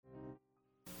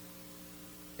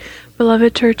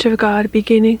Beloved Church of God,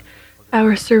 beginning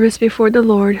our service before the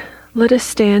Lord, let us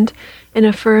stand and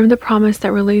affirm the promise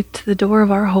that relates to the door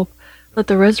of our hope. Let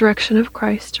the resurrection of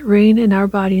Christ reign in our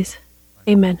bodies.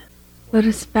 Amen. Let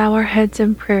us bow our heads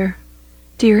in prayer.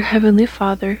 Dear Heavenly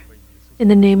Father, in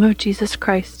the name of Jesus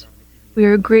Christ, we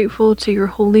are grateful to your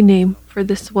holy name for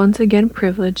this once again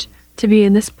privilege to be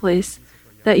in this place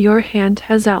that your hand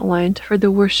has outlined for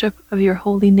the worship of your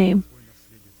holy name.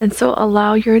 And so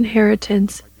allow your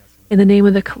inheritance in the name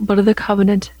of the blood of the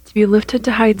covenant to be lifted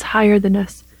to heights higher than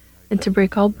us and to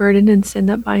break all burden and sin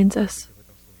that binds us.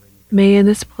 May in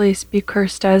this place be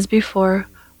cursed as before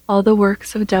all the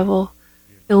works of devil,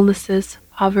 illnesses,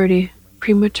 poverty,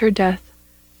 premature death,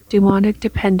 demonic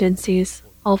dependencies,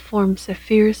 all forms of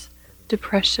fears,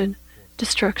 depression,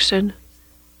 destruction,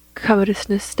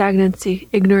 covetousness, stagnancy,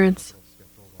 ignorance.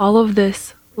 All of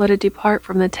this, let it depart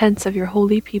from the tents of your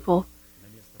holy people,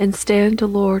 and stand,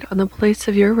 Lord, on the place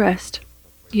of your rest,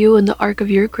 you in the ark of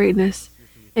your greatness,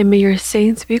 and may your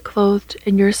saints be clothed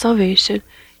in your salvation,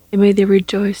 and may they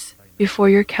rejoice before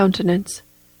your countenance.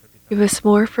 Give us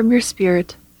more from your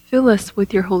Spirit, fill us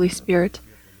with your Holy Spirit,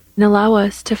 and allow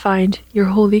us to find your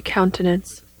holy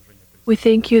countenance. We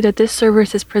thank you that this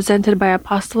service is presented by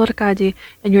Apostle Arkady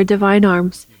in your divine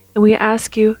arms, and we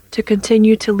ask you to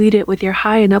continue to lead it with your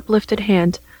high and uplifted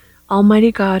hand.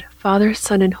 Almighty God, Father,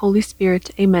 Son, and Holy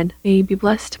Spirit, amen. May you be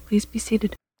blessed. Please be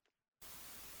seated.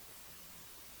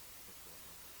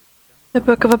 The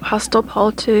Book of Apostle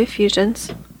Paul to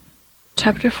Ephesians,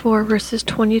 chapter 4, verses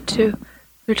 22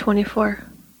 through 24.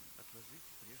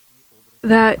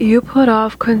 That you put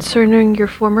off concerning your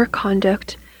former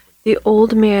conduct the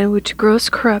old man which grows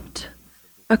corrupt,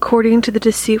 according to the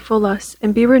deceitful lusts,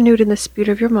 and be renewed in the spirit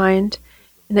of your mind,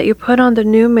 and that you put on the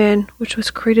new man which was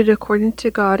created according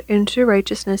to God into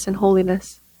righteousness and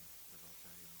holiness.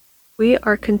 We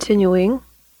are continuing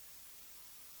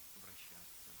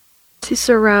to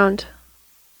surround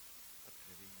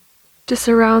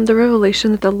the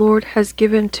revelation that the Lord has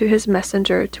given to his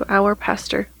messenger, to our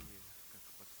pastor.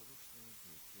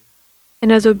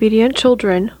 And as obedient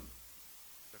children,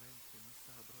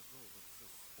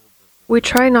 we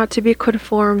try not to be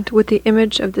conformed with the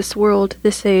image of this world,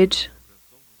 this age,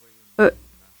 but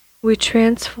we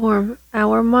transform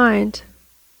our mind.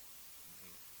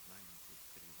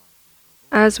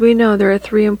 As we know, there are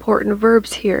three important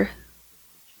verbs here.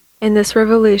 And this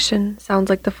revelation sounds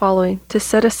like the following: to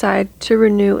set aside, to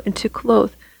renew, and to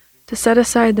clothe. To set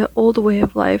aside the old way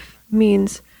of life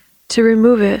means to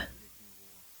remove it,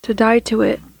 to die to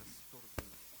it,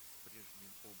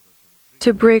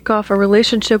 to break off a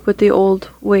relationship with the old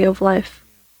way of life,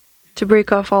 to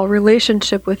break off all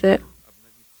relationship with it,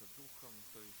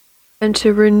 and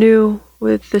to renew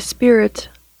with the Spirit,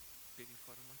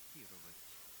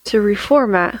 to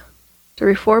reformat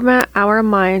our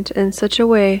mind in such a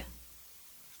way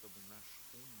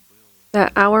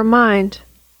that our mind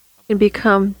can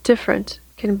become different,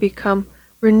 can become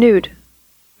renewed.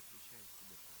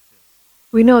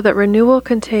 We know that renewal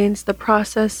contains the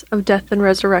process of death and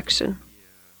resurrection.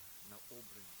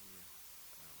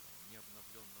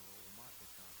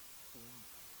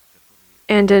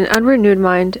 And an unrenewed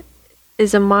mind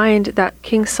is a mind that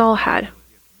King Saul had.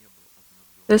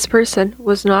 This person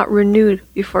was not renewed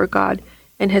before God,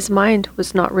 and his mind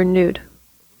was not renewed.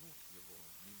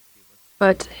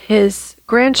 But his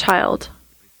grandchild,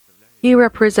 he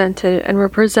represented and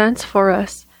represents for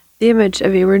us the image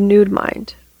of a renewed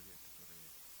mind.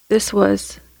 This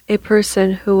was a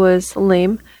person who was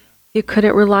lame. He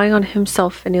couldn't rely on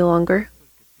himself any longer.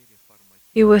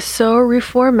 He was so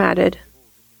reformatted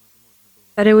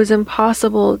that it was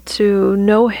impossible to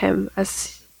know him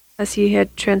as he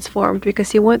had transformed,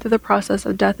 because he went through the process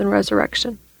of death and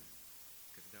resurrection.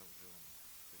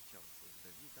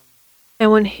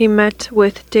 And when he met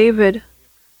with David,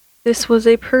 this was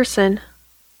a person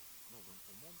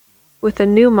with a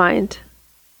new mind,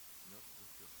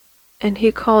 and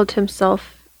he called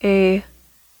himself a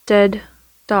dead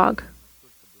dog.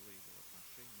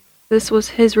 This was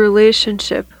his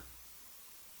relationship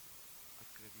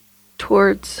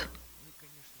towards.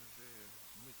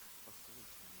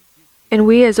 And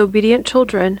we as obedient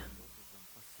children,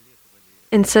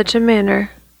 in such a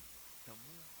manner,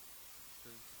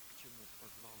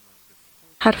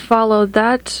 had followed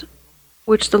that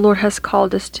which the Lord has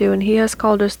called us to, and he has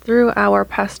called us through our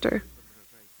pastor.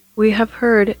 We have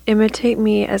heard, imitate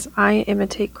me as I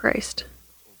imitate Christ.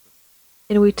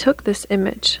 And we took this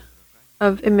image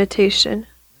of imitation,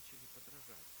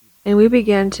 and we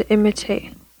began to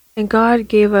imitate. And God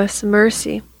gave us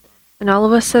mercy, and all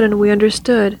of a sudden we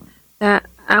understood that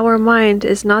our mind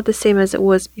is not the same as it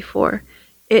was before.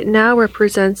 it now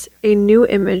represents a new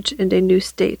image and a new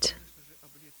state.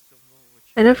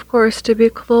 And of course, to be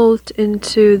clothed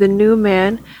into the new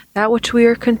man, that which we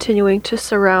are continuing to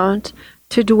surround,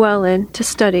 to dwell in, to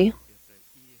study,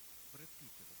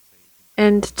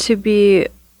 and to be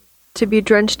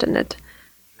drenched in it.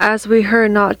 As we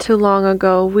heard not too long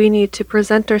ago, we need to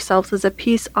present ourselves as a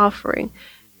peace offering.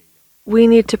 We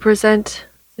need to present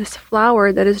this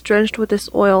flour that is drenched with this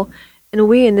oil, and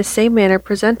we in the same manner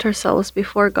present ourselves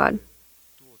before God.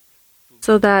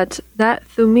 So that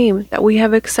thumim that we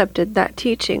have accepted, that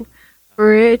teaching,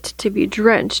 for it to be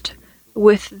drenched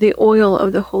with the oil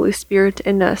of the Holy Spirit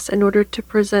in us in order to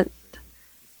present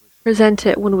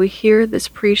it when we hear this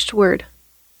preached word.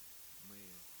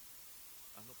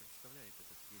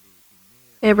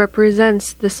 It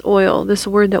represents this oil, this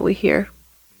word that we hear.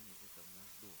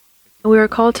 And we are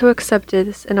called to accept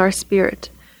this in our spirit.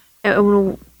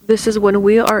 And this is when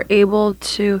we are able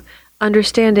to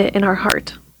understand it in our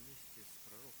heart.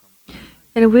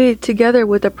 And we, together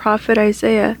with the prophet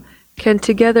Isaiah, can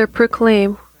together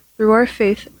proclaim through our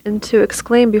faith and to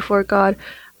exclaim before God,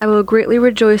 I will greatly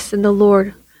rejoice in the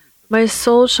Lord. My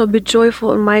soul shall be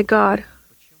joyful in my God.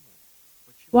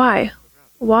 Why?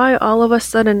 Why all of a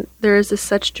sudden there is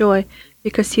such joy?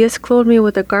 Because he has clothed me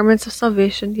with the garments of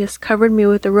salvation. He has covered me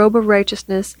with the robe of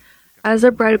righteousness. As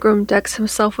a bridegroom decks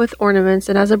himself with ornaments,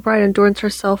 and as a bride adorns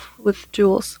herself with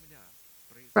jewels.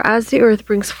 For as the earth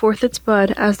brings forth its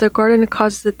bud, as the garden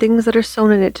causes the things that are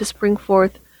sown in it to spring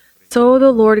forth, so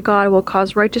the Lord God will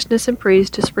cause righteousness and praise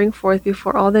to spring forth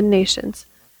before all the nations.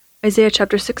 Isaiah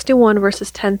chapter 61,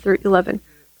 verses 10 through 11.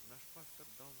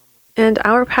 And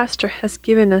our pastor has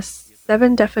given us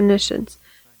 7 definitions,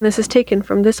 and this is taken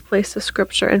from this place of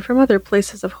Scripture and from other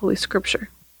places of Holy Scripture.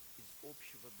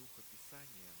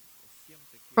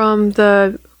 From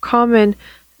the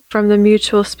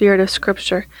mutual spirit of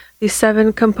Scripture, these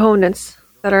 7 components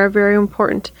that are very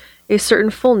important. A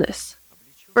certain fullness.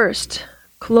 First,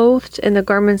 clothed in the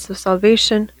garments of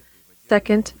salvation.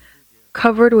 Second,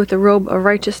 covered with the robe of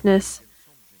righteousness.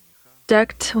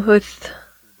 Decked with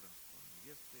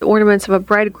the ornaments of a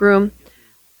bridegroom.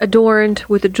 Adorned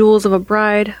with the jewels of a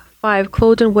bride. 5,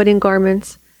 clothed in wedding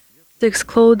garments. 6,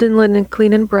 clothed in linen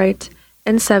clean and bright.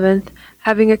 And 7th,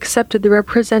 having accepted the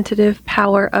representative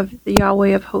power of the Yahweh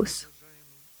of hosts.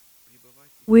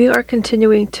 We are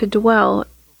continuing to dwell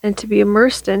and to be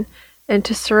immersed in and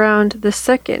to surround the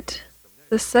second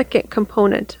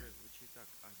component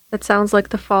that sounds like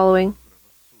the following.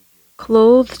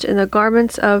 Clothed in the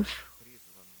garments of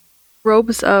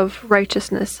robes of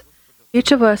righteousness.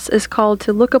 Each of us is called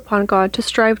to look upon God, to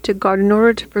strive to God in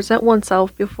order to present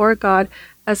oneself before God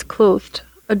as clothed,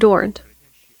 adorned.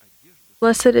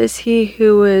 Blessed is he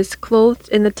who is clothed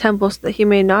in the temple, so that he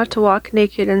may not walk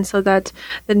naked, and so that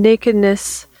the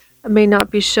nakedness may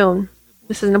not be shown.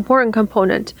 This is an important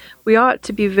component. We ought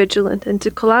to be vigilant and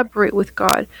to collaborate with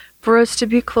God for us to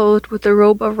be clothed with the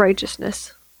robe of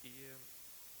righteousness.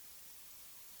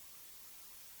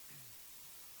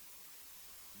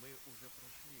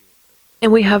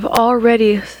 And we have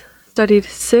already studied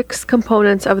 6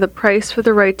 components of the price for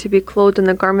the right to be clothed in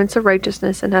the garments of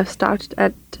righteousness and have stopped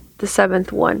at the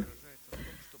 7th one.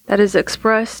 That is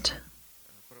expressed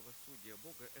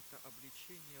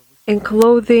in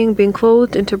being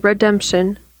clothed into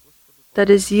redemption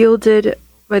that is yielded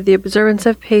by the observance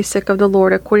of Pesach of the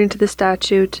Lord according to the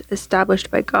statute established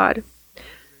by God.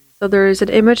 So there is an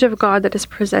image of God that is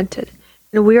presented,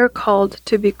 and we are called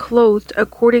to be clothed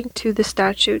according to the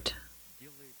statute,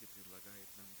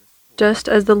 just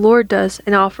as the Lord does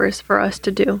and offers for us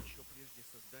to do.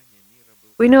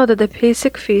 We know that the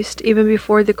Pesach feast, even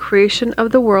before the creation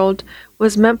of the world,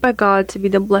 was meant by God to be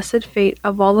the blessed fate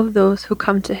of all of those who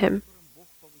come to Him,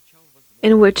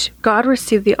 in which God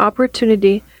received the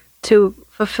opportunity to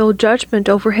fulfill judgment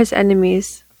over His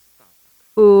enemies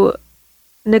who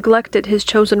neglected His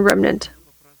chosen remnant.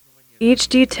 Each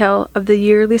detail of the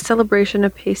yearly celebration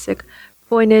of Pesach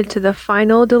pointed to the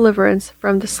final deliverance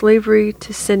from the slavery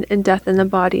to sin and death in the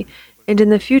body, and in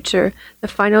the future, the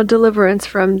final deliverance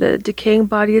from the decaying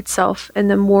body itself and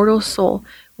the mortal soul,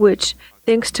 which,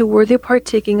 thanks to worthy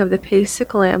partaking of the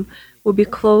Pesach lamb, will be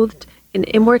clothed in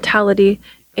immortality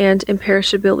and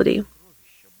imperishability.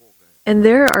 And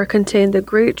there are contained the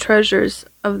great treasures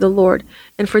of the Lord,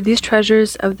 and for these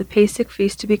treasures of the Pesach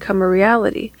feast to become a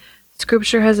reality,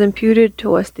 Scripture has imputed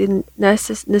to us the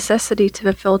necessity to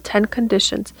fulfill 10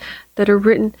 conditions that are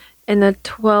written in the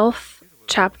 12th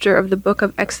chapter of the book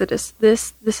of Exodus.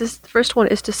 This is the first one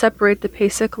is to separate the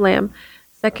Pesach lamb.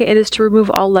 Second, it is to remove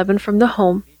all leaven from the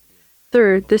home.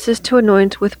 Third, this is to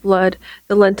anoint with blood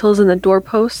the lentils and the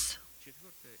doorposts.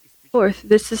 Fourth,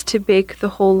 this is to bake the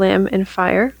whole lamb in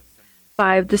fire.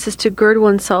 5, this is to gird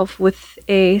oneself with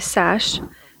a sash.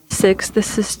 6,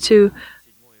 this is to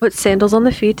put sandals on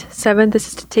the feet. 7, this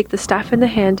is to take the staff in the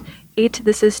hand. 8,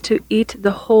 this is to eat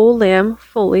the whole lamb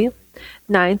fully.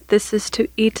 9, this is to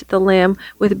eat the lamb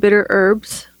with bitter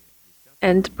herbs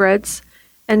and breads.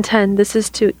 And 10, this is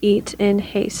to eat in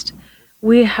haste.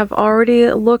 We have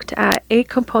already looked at 8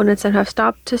 components and have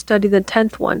stopped to study the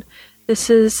 10th one. This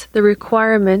is the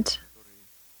requirement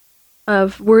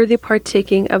of worthy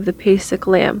partaking of the Pesach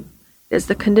lamb. It is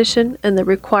the condition and the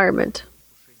requirement.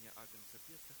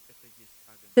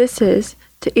 This is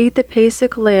to eat the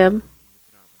Pesach lamb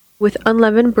with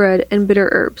unleavened bread and bitter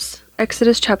herbs.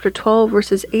 Exodus chapter 12,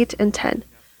 verses 8 and 10.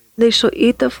 They shall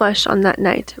eat the flesh on that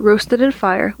night, roasted in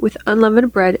fire, with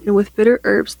unleavened bread and with bitter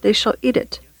herbs they shall eat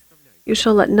it. You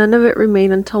shall let none of it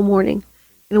remain until morning,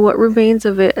 and what remains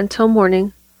of it until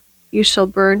morning you shall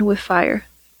burn with fire.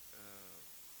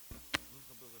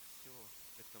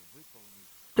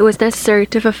 It was necessary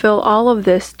to fulfill all of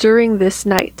this during this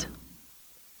night.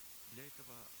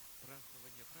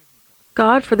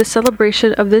 God, for the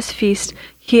celebration of this feast,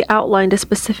 He outlined a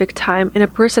specific time, and a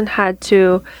person had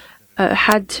to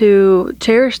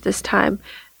cherish this time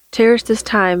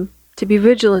to be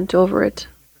vigilant over it.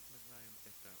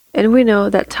 And we know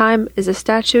that time is a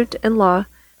statute and law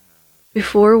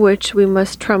before which we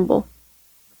must tremble.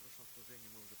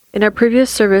 In our previous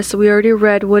service, we already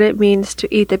read what it means to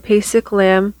eat the Pesach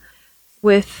lamb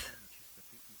with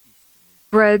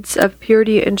breads of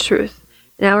purity and truth.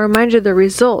 Now, I'll remind you of the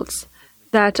results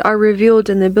that are revealed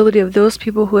in the ability of those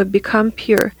people who have become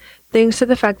pure, thanks to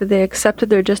the fact that they accepted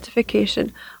their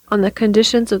justification on the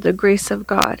conditions of the grace of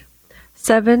God.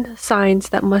 7 signs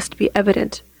that must be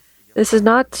evident. This is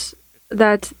not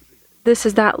that this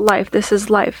is that life, this is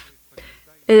life.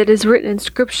 It is written in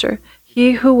Scripture,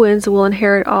 he who wins will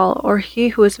inherit all, or he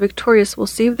who is victorious will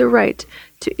receive the right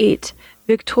to eat.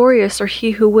 Victorious, or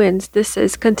he who wins, this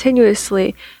is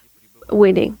continuously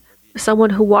winning.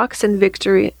 Someone who walks in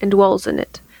victory and dwells in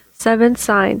it. 7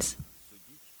 signs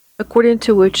according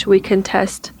to which we can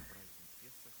test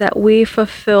that we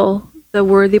fulfill the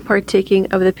worthy partaking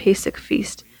of the Pesach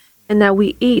feast, and that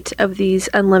we eat of these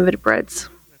unleavened breads.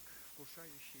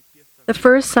 The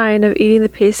first sign of eating the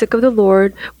Pesach of the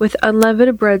Lord with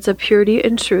unleavened breads of purity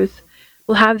and truth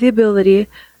will have the ability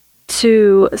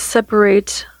to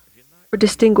separate or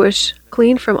distinguish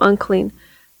clean from unclean.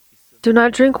 Do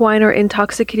not drink wine or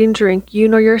intoxicating drink, you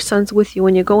nor your sons with you,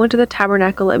 when you go into the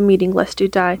tabernacle at meeting, lest you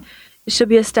die. It shall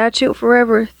be a statute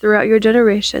forever throughout your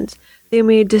generations. They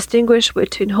may distinguish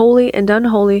between holy and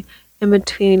unholy, and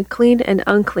between clean and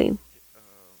unclean.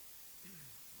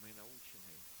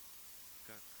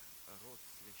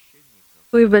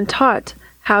 We've been taught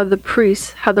how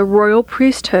the royal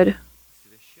priesthood,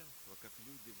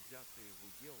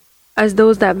 as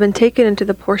those that have been taken into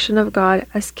the portion of God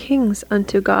as kings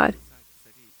unto God.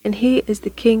 And He is the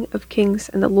King of kings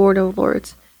and the Lord of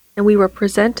lords, and we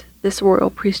represent this royal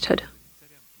priesthood.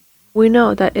 We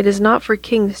know that it is not for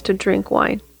kings to drink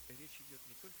wine.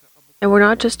 And we're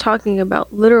not just talking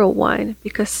about literal wine,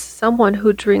 because someone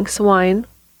who drinks wine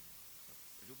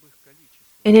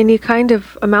in any kind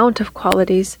of amount of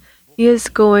qualities, he is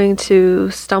going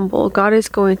to stumble. God is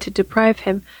going to deprive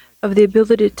him of the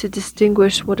ability to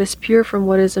distinguish what is pure from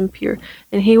what is impure,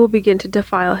 and he will begin to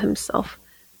defile himself.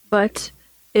 But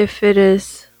if it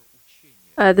is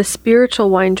the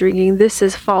spiritual wine drinking, this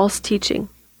is false teaching.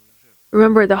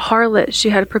 Remember, the harlot, she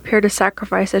had prepared a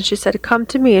sacrifice, and she said, "Come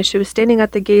to me." And she was standing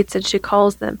at the gates, and she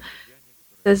calls them.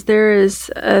 Because there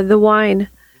is the wine,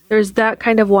 there's that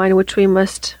kind of wine which we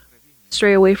must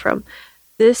stray away from.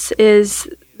 This is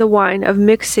the wine of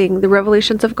mixing the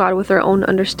revelations of God with our own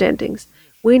understandings.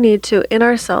 We need to, in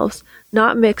ourselves,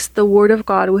 not mix the Word of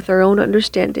God with our own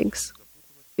understandings,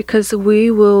 because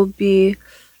we will be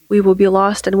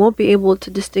lost and won't be able to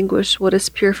distinguish what is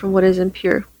pure from what is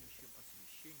impure.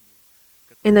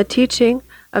 In the teaching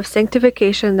of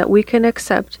sanctification that we can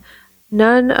accept,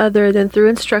 none other than through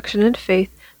instruction and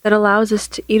faith, that allows us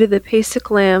to eat of the Pesach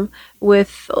lamb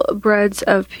with breads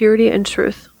of purity and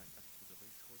truth.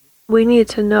 We need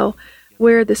to know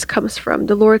where this comes from.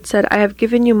 The Lord said, "I have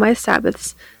given you my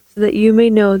Sabbaths, so that you may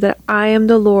know that I am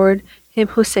the Lord, Him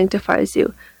who sanctifies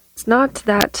you." It's not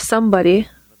that somebody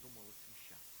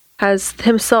has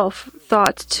himself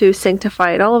thought to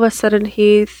sanctify it. All of a sudden,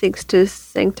 he thinks to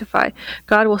sanctify.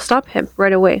 God will stop him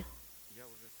right away.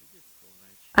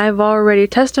 I've already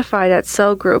testified at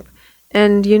cell group,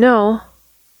 and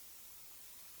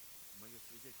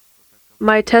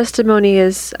my testimony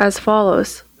is as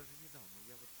follows.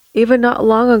 Even not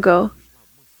long ago,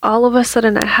 all of a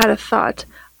sudden I had a thought.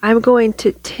 I'm going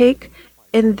to take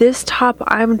in this top,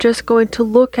 I'm just going to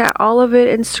look at all of it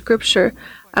in scripture.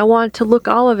 I want to look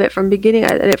all of it from beginning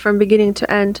at it from beginning to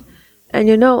end.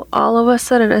 And all of a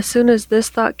sudden, as soon as this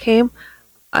thought came,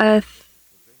 it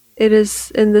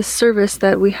is in this service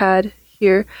that we had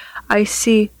here, I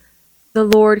see the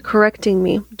Lord correcting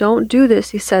me. Don't do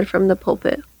this, he said from the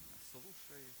pulpit.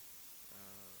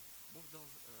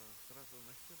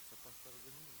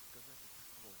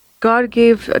 God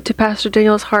gave to Pastor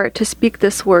Daniel's heart to speak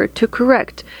this word, to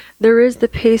correct. There is the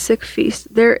Pesach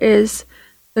feast. There is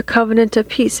the covenant of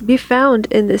peace. Be found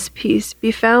in this peace.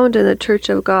 Be found in the church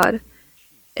of God.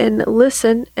 And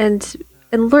listen and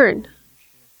learn.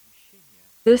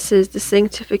 This is the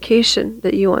sanctification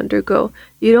that you undergo.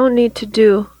 You don't need to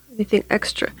do anything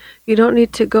extra. You don't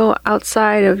need to go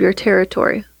outside of your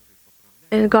territory.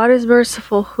 And God is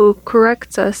merciful who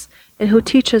corrects us and who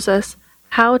teaches us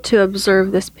how to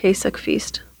observe this Pesach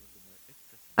feast.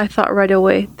 I thought right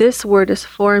away, this word is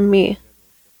for me.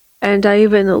 And I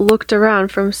even looked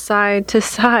around from side to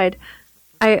side.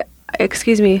 I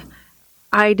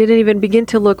didn't even begin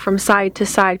to look from side to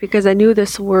side because I knew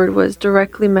this word was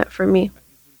directly meant for me.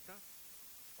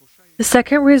 The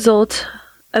second result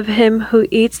of him who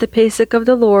eats the Pesach of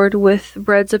the Lord with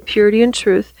breads of purity and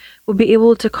truth will be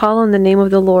able to call on the name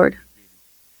of the Lord.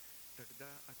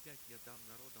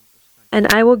 And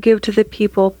I will give to the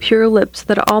people pure lips,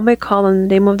 that all may call on the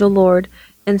name of the Lord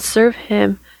and serve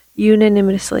him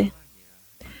unanimously.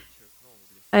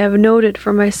 I have noted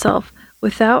for myself,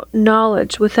 without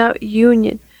knowledge, without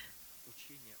union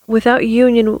with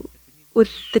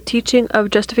the teaching of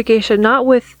justification, not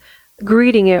with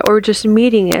greeting it or just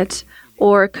meeting it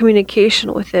or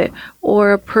communication with it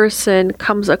or a person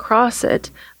comes across it,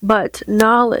 but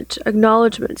knowledge,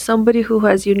 acknowledgement, somebody who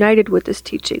has united with this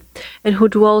teaching and who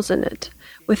dwells in it.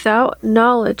 Without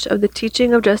knowledge of the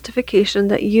teaching of justification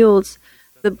that yields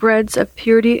the breads of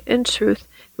purity and truth,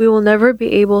 we will never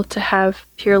be able to have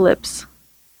pure lips.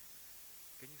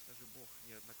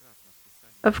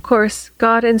 Of course,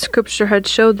 God in Scripture had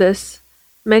showed this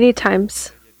many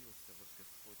times.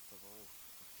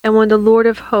 And when the Lord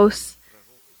of hosts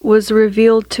was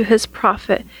revealed to his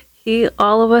prophet, he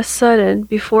all of a sudden,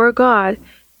 before God,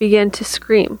 began to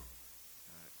scream,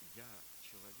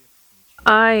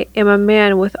 I am a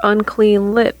man with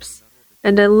unclean lips,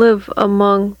 and I live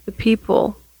among the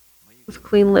people with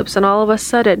clean lips. And all of a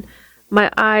sudden,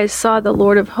 my eyes saw the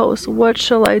Lord of hosts. What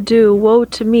shall I do? Woe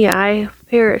to me, I have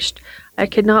perished. I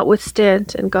cannot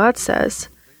withstand. And God says,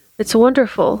 it's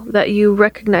wonderful that you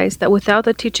recognize that without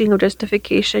the teaching of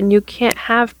justification, you can't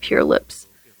have pure lips.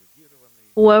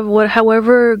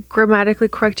 However grammatically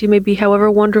correct you may be, however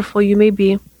wonderful you may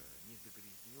be,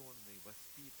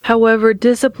 however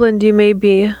disciplined you may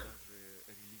be,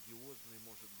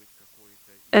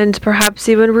 and perhaps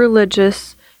even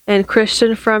religious and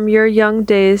Christian from your young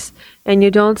days, and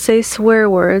you don't say swear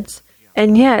words,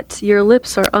 and yet your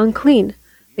lips are unclean.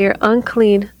 They are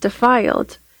unclean,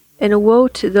 defiled, and woe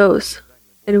to those.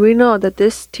 And we know that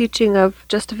this teaching of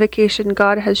justification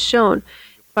God has shown.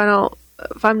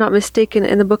 If I'm not mistaken,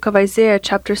 in the book of Isaiah,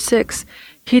 chapter 6,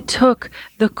 he took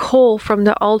the coal from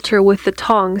the altar with the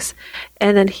tongs,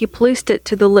 and then he placed it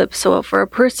to the lips. So for a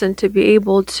person to be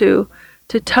able to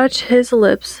touch his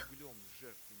lips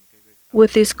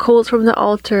with these coals from the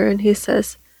altar, and he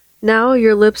says, now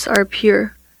your lips are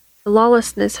pure. The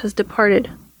lawlessness has departed.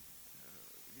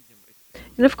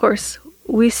 And of course,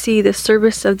 we see the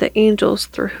service of the angels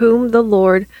through whom the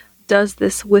Lord does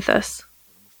this with us.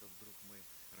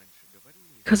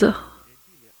 Because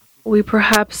we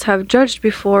perhaps have judged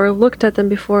before, looked at them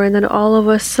before, and then all of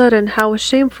a sudden, how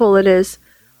shameful it is.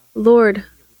 Lord,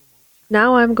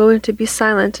 now I'm going to be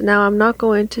silent. Now I'm not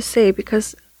going to say,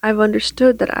 because I've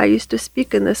understood that I used to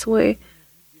speak in this way.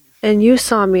 And you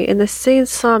saw me, and the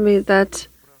saints saw me that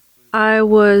I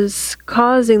was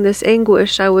causing this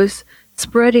anguish. I was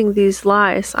spreading these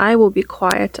lies. I will be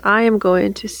quiet. I am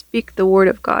going to speak the word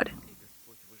of God.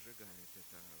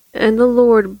 And the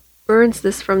Lord burns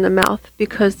this from the mouth,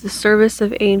 because the service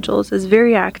of angels is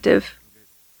very active.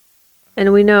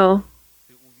 And we know,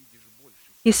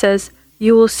 he says,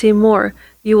 you will see more.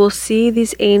 You will see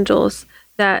these angels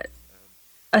that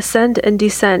ascend and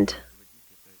descend.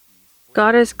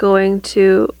 God is going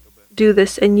to do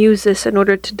this and use this in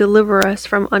order to deliver us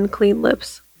from unclean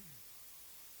lips.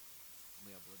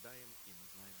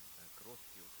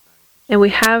 And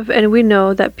we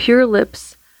know that pure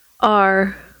lips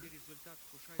are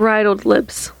bridled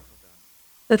lips.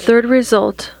 The third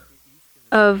result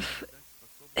of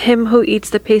him who eats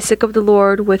the Pesach of the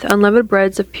Lord with unleavened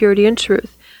breads of purity and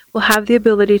truth will have the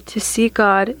ability to see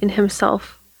God in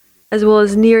himself, as well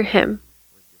as near him.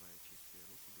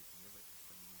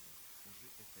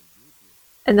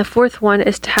 And the fourth one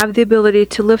is to have the ability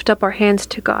to lift up our hands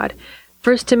to God.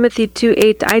 1 Timothy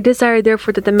 2:8, I desire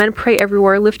therefore that the men pray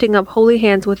everywhere, lifting up holy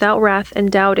hands without wrath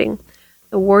and doubting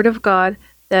the word of God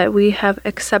that we have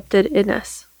accepted in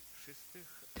us.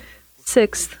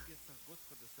 Sixth,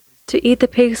 to eat the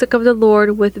Pesach of the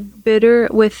Lord with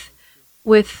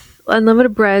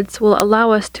unlimited breads will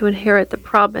allow us to inherit the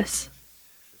promise.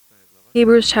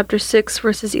 Hebrews chapter 6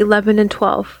 verses 11 and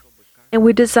 12. And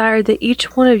we desire that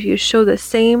each one of you show the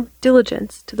same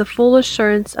diligence to the full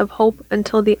assurance of hope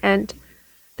until the end,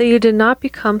 that you do not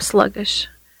become sluggish,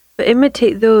 but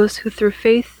imitate those who through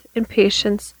faith and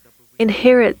patience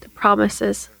inherit the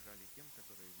promises.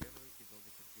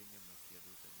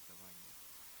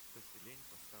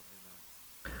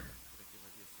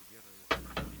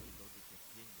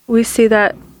 We see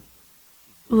that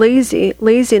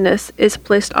laziness is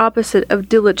placed opposite of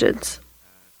diligence.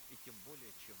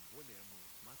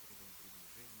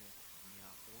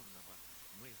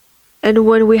 And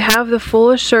when we have the full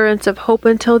assurance of hope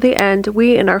until the end,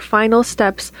 we in our final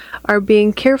steps are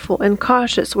being careful and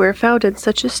cautious. We are found in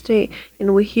such a state,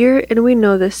 and we hear and we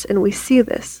know this and we see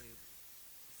this.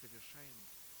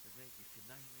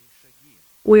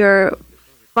 We are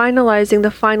finalizing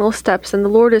the final steps, and the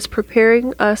Lord is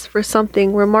preparing us for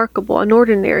something remarkable,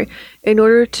 unordinary, in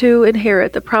order to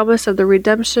inherit the promise of the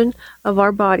redemption of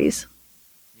our bodies.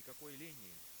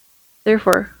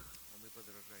 Therefore,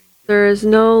 there is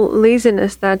no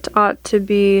laziness that ought to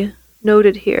be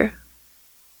noted here.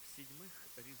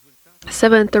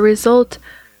 Seventh, the result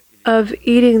of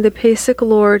eating the Pesach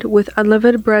Lord with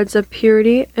unlimited breads of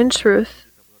purity and truth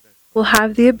will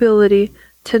have the ability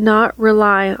to not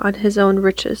rely on his own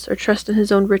riches or trust in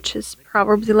his own riches.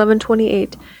 Proverbs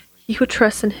 11:28. He who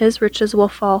trusts in his riches will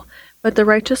fall, but the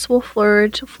righteous will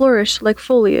flourish like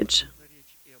foliage.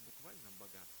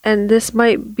 And this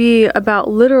might be about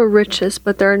literal riches,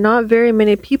 but there are not very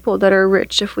many people that are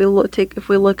rich if we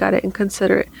look at it and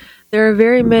consider it. There are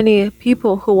very many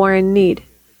people who are in need.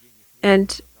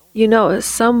 And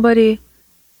somebody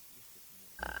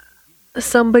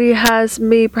has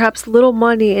perhaps little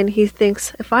money, and he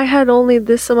thinks, if I had only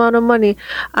this amount of money,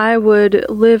 I would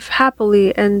live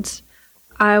happily and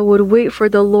I would wait for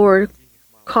the Lord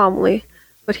calmly.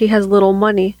 But he has little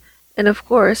money. And of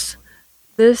course,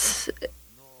 this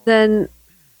then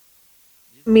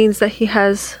means that he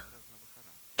has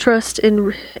trust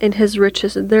in his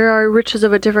riches. There are riches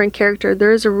of a different character.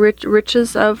 There is a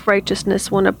riches of righteousness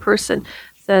when a person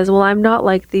says, well, I'm not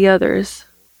like the others.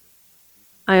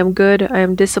 I am good, I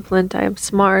am disciplined, I am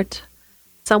smart.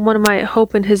 Someone might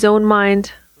hope in his own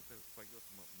mind.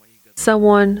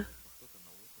 Someone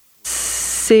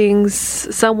sings,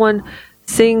 someone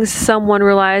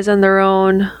relies on their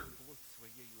own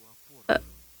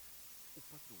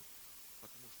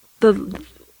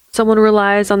someone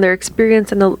relies on their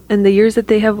experience and the years that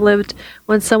they have lived.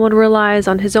 When someone relies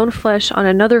on his own flesh, on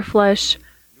another flesh,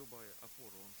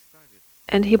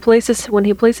 and when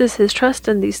he places his trust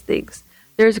in these things,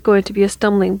 there's going to be a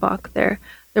stumbling block there.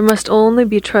 There must only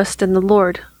be trust in the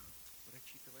Lord.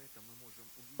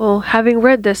 Well, having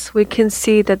read this, we can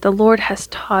see that the Lord has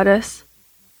taught us.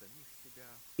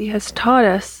 He has taught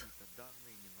us.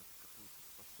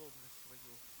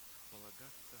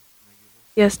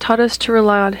 He has taught us to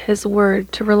rely on His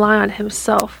Word, to rely on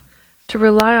Himself, to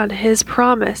rely on His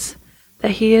promise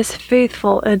that He is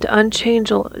faithful and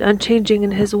unchanging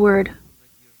in His Word.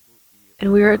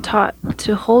 And we are taught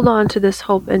to hold on to this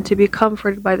hope and to be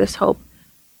comforted by this hope.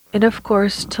 And of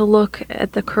course, to look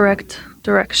at the correct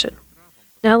direction.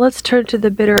 Now let's turn to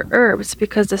the bitter herbs,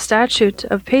 because the statute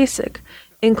of Pesach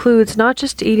includes not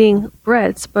just eating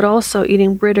breads, but also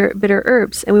eating bitter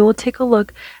herbs. And we will take a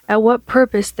look at what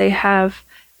purpose they have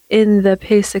in the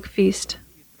Pesach feast.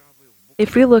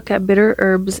 If we look at bitter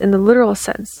herbs in the literal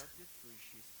sense,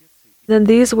 then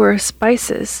these were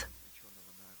spices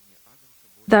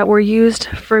that were used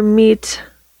for meat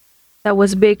that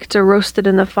was baked or roasted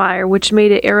in the fire, which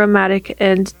made it aromatic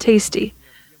and tasty.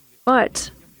 But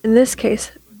in this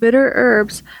case, bitter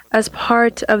herbs, as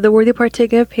part of the worthy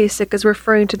partaking of Pesach, is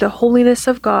referring to the holiness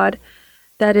of God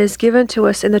that is given to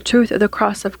us in the truth of the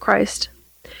cross of Christ.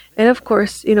 And of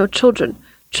course,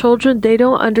 children, they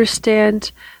don't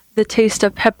understand the taste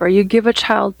of pepper. You give a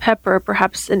child pepper,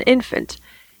 perhaps an infant,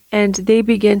 and they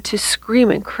begin to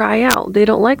scream and cry out. They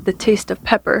don't like the taste of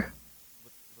pepper.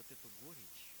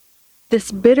 This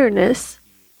bitterness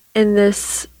in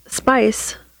this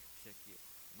spice,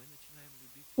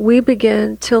 we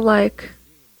begin to like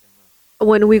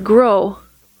when we grow,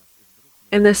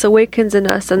 and this awakens in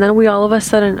us, and then we all of a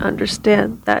sudden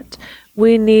understand that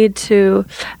we need to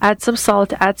add some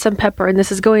salt, add some pepper, and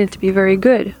this is going to be very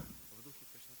good.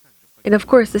 And of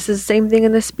course, this is the same thing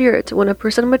in the spirit. When a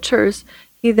person matures,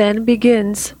 he then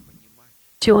begins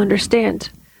to understand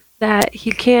that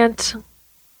he can't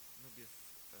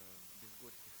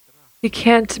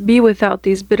be without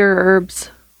these bitter herbs.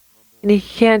 And he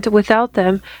can't, without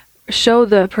them, show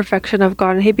the perfection of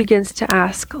God. And he begins to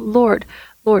ask, Lord,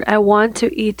 Lord, I want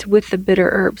to eat with the bitter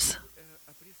herbs.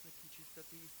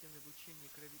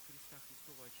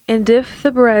 And if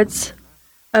the breads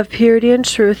of purity and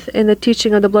truth in the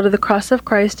teaching of the blood of the cross of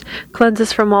Christ cleanse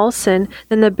us from all sin,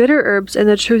 then the bitter herbs and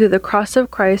the truth of the cross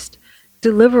of Christ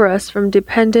deliver us from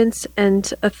dependence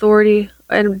and authority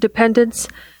and dependence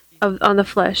on the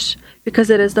flesh, because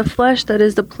it is the flesh that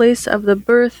is the place of the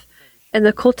birth and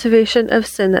the cultivation of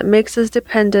sin that makes us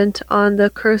dependent on the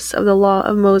curse of the law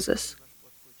of Moses.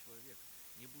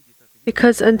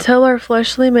 Because until our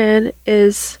fleshly man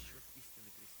is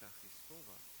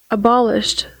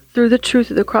abolished through the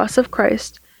truth of the cross of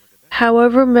Christ,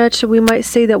 however much we might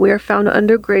say that we are found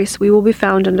under grace, we will be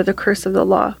found under the curse of the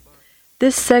law.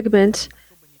 This segment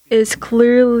is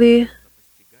clearly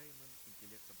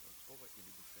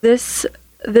This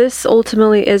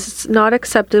ultimately is not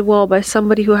accepted well by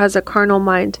somebody who has a carnal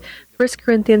mind. 1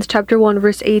 Corinthians chapter 1,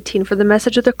 verse 18, for the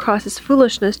message of the cross is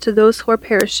foolishness to those who are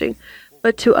perishing,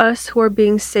 but to us who are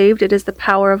being saved it is the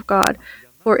power of God.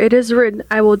 For it is written,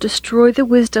 I will destroy the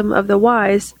wisdom of the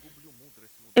wise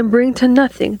and bring to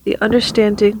nothing the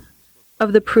understanding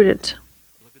of the prudent.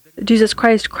 Jesus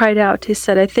Christ cried out, he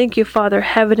said, I thank you, Father,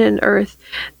 heaven and earth,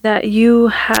 that you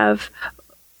have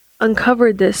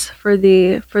uncovered this for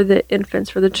the infants,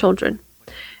 for the children.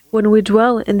 When we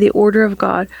dwell in the order of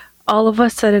God, all of a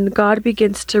sudden God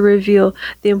begins to reveal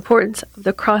the importance of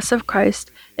the cross of Christ,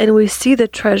 and we see the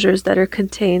treasures that are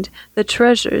contained,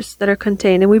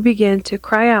 and we begin to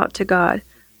cry out to God,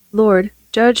 Lord,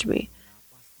 judge me.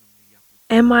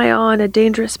 Am I on a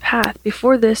dangerous path?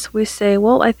 Before this, we say,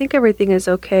 well, I think everything is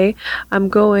okay. I'm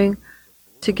going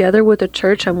together with the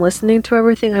church. I'm listening to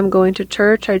everything. I'm going to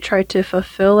church. I try to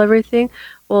fulfill everything.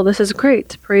 Well, this is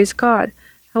great. Praise God.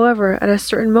 However, at a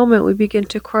certain moment, we begin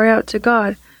to cry out to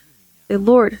God, say,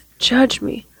 Lord, judge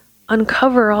me.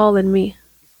 Uncover all in me.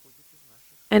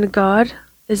 And God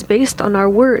is based on our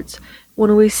words.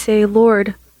 When we say,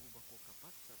 Lord,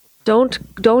 don't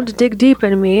dig deep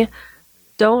in me.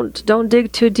 Don't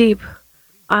dig too deep.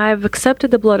 I've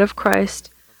accepted the blood of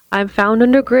Christ. I'm found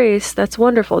under grace. That's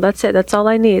wonderful. That's it. That's all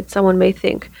I need, someone may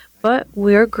think. But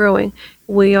we are growing.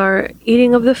 We are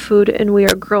eating of the food and we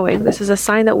are growing. This is a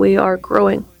sign that we are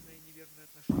growing.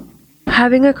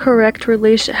 Having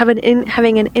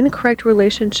an incorrect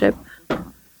relationship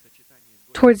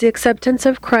towards the acceptance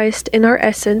of Christ in our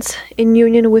essence, in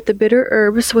union with the bitter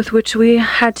herbs with which we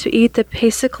had to eat the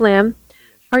Pesach lamb,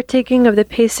 partaking of the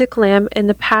Pesach lamb in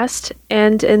the past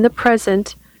and in the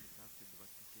present,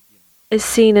 is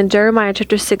seen in Jeremiah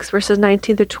chapter 6, verses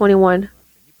 19 through 21.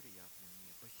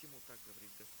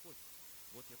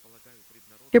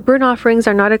 Your burnt offerings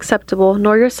are not acceptable,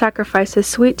 nor your sacrifices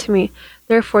sweet to me.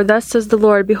 Therefore, thus says the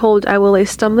Lord, behold, I will lay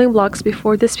stumbling blocks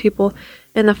before this people,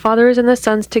 and the fathers and the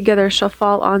sons together shall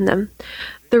fall on them.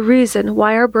 The reason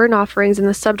why our burnt offerings and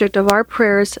the subject of our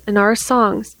prayers and our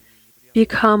songs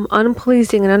become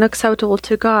unpleasing and unacceptable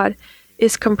to God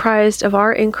is comprised of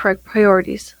our incorrect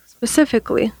priorities.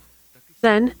 Specifically,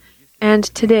 then and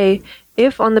today,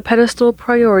 if on the pedestal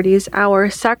priorities our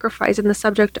sacrifice and the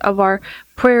subject of our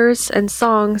prayers and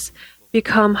songs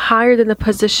become higher than the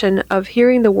position of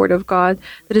hearing the word of God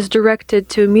that is directed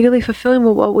to immediately fulfilling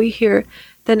what we hear,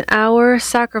 then our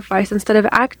sacrifice, instead of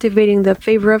activating the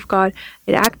favor of God,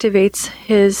 it activates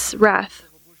His wrath.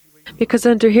 Because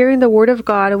under hearing the word of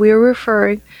God, we are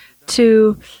referring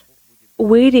to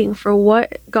waiting for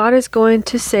what God is going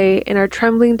to say in our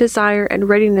trembling desire and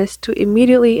readiness to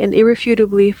immediately and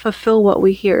irrefutably fulfill what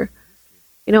we hear.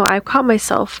 You know, I've caught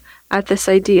myself at this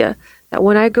idea that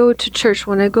when I go to church,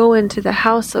 when I go into the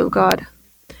house of God,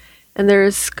 and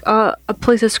there's a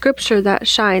place of scripture that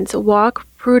shines, walk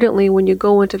prudently when you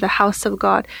go into the house of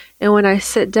God. And when I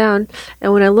sit down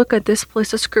and when I look at this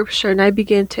place of scripture and I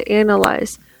begin to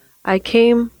analyze, I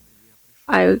came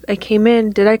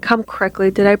in, did I come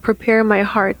correctly? Did I prepare my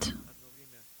heart?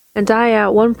 And I,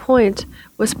 at one point,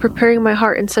 was preparing my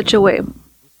heart in such a way.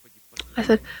 I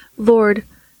said, Lord,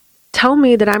 tell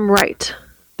me that I'm right.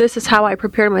 This is how I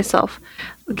prepared myself.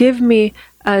 Give me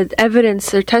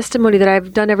evidence or testimony that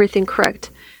I've done everything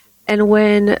correct. And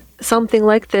when something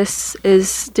like this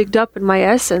is dug up in my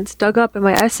essence,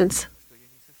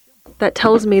 that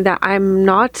tells me that I'm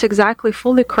not exactly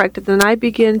fully correct, then I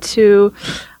begin to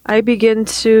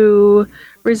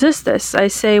resist this. I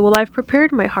say, well, I've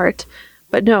prepared my heart.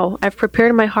 But no, I've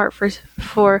prepared my heart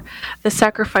for the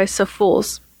sacrifice of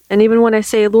fools. And even when I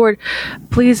say, Lord,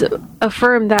 please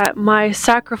affirm that my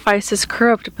sacrifice is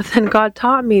corrupt, but then God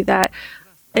taught me that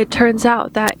it turns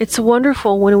out that it's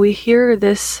wonderful when we hear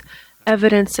this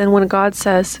evidence and when God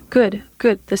says, good,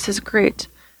 good, this is great.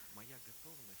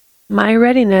 My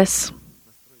readiness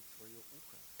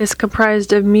is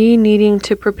comprised of me needing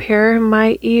to prepare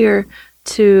my ear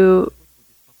to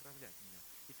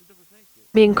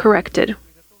being corrected.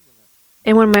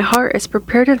 And when my heart is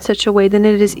prepared in such a way, then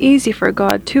it is easy for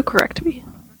God to correct me.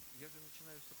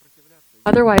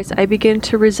 Otherwise, I begin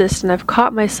to resist, and I've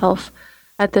caught myself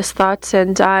at this thought,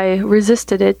 and I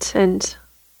resisted it and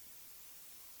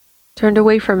turned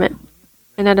away from it.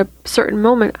 And at a certain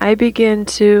moment, I begin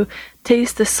to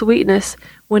taste the sweetness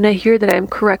when I hear that I'm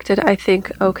corrected. I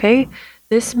think, okay,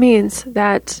 this means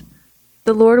that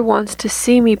the Lord wants to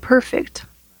see me perfect.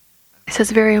 This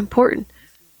is very important.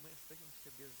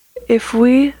 If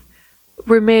we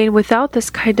remain without this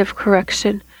kind of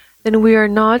correction, then we are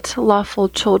not lawful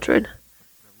children.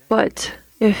 But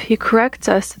if He corrects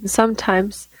us, and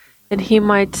sometimes, and He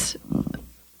might,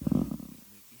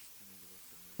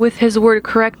 with His word,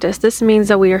 correct us, this means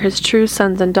that we are His true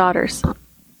sons and daughters.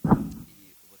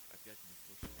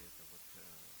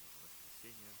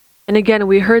 And again,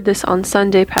 we heard this on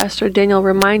Sunday. Pastor Daniel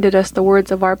reminded us the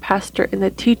words of our pastor in the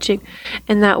teaching,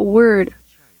 and that word,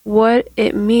 what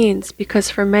it means, because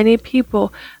for many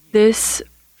people, this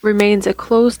remains a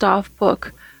closed-off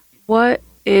book. What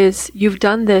is, you've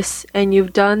done this, and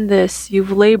you've done this,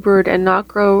 you've labored and not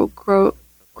grow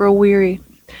weary.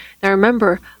 Now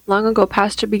remember, long ago,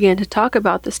 Pastor began to talk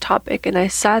about this topic, and I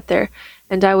sat there,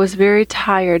 and I was very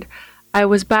tired. I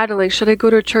was battling, should I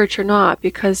go to church or not,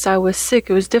 because I was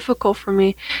sick. It was difficult for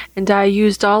me, and I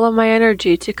used all of my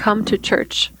energy to come to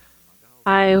church.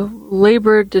 I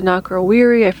labored, did not grow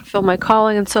weary, I fulfilled my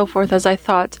calling, and so forth, as I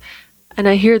thought. And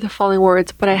I hear the following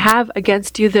words, but I have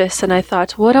against you this. And I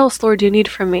thought, what else, Lord, do you need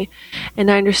from me? And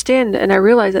I understand, and I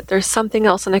realize that there's something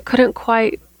else, and I couldn't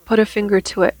quite put a finger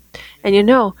to it. And you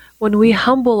know, when we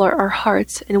humble our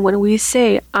hearts, and when we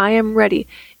say, I am ready,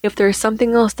 if there's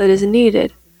something else that is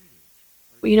needed,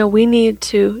 you know, we need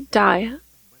to die.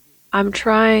 I'm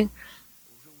trying,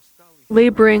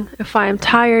 laboring. If I am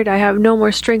tired, I have no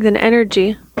more strength and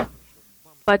energy.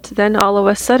 But then all of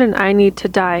a sudden, I need to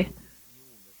die.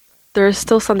 There is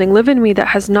still something live in me that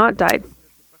has not died.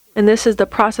 And this is the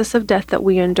process of death that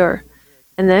we endure.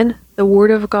 And then the Word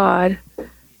of God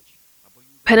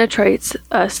penetrates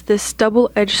us, this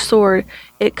double-edged sword.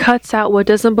 It cuts out what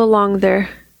doesn't belong there.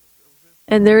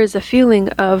 And there is a feeling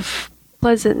of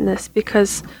pleasantness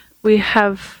because we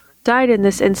have died in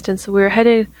this instance. We're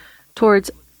headed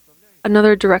towards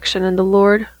another direction. And the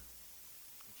Lord,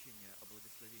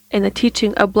 in the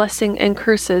teaching of blessing and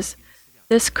curses,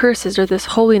 this curses or this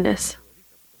holiness,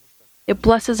 it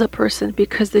blesses a person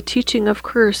because the teaching of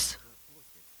curse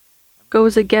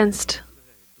goes against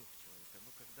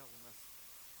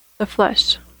the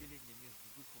flesh.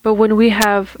 But when we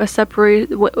have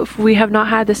if we have not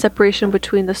had the separation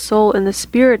between the soul and the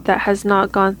spirit that has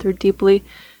not gone through deeply,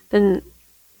 then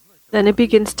it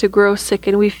begins to grow sick,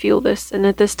 and we feel this. And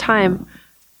at this time,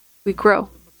 we grow.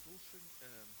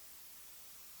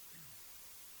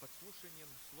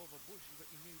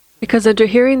 Because under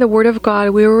hearing the Word of God,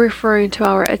 we were referring to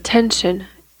our attention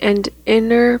and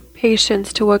inner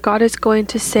patience to what God is going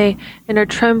to say, and our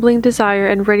trembling desire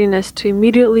and readiness to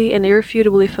immediately and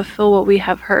irrefutably fulfill what we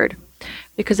have heard.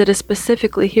 Because it is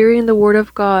specifically hearing the Word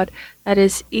of God that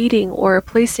is eating or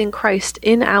placing Christ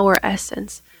in our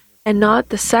essence, and not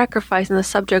the sacrifice and the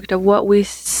subject of what we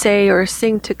say or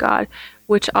sing to God,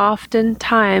 which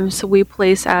oftentimes we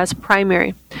place as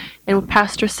primary. And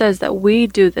Pastor says that we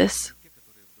do this.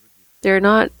 They're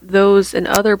not those in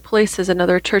other places and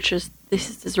other churches.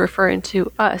 This is referring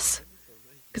to us.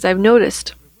 Because I've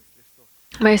noticed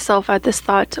myself at this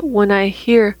thought, when I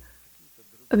hear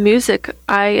music,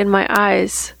 in my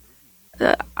eyes,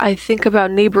 I think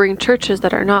about neighboring churches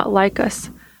that are not like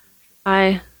us.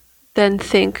 I then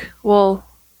think, well,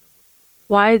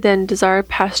 why then does our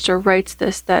pastor write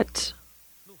this, that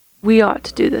we ought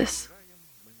to do this?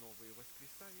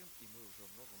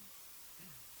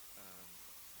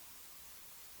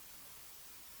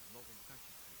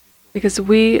 Because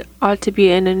we ought to be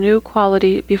in a new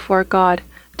quality before God,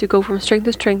 to go from strength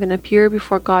to strength and appear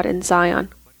before God in Zion.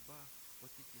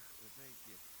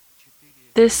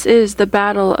 This is the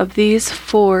battle of these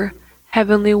 4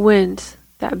 heavenly winds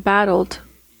that battled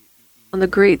on the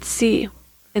great sea.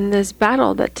 In this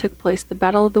battle that took place, the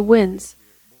battle of the winds.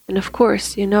 And of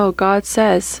course, you know, God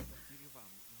says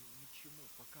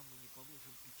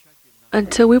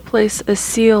until we place a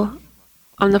seal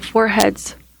on the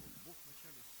foreheads,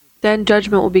 then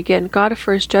judgment will begin. God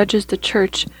first judges the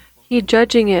church. He,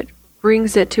 judging it,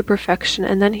 brings it to perfection,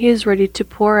 and then He is ready to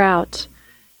pour out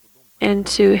and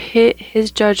to hit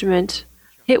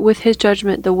with His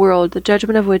judgment the world, the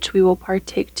judgment of which we will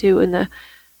partake too in the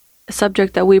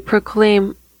subject that we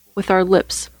proclaim with our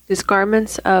lips. These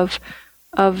garments of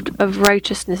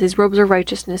righteousness, these robes of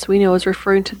righteousness, we know is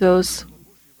referring to those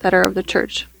that are of the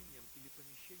church.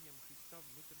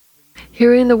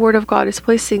 Hearing the word of God is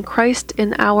placing Christ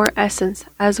in our essence.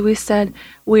 As we said,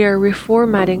 we are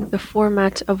reformatting the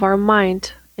format of our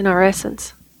mind in our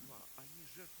essence.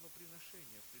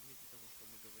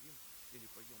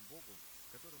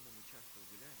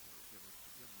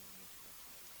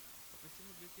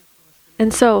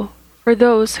 And so, for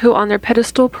those who on their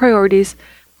pedestal priorities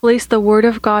place the word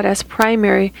of God as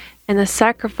primary and the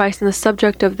sacrifice and the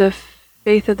subject of the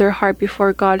faith of their heart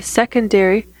before God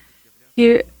secondary,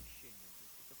 here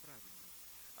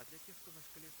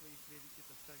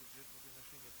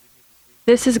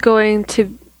this is going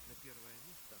to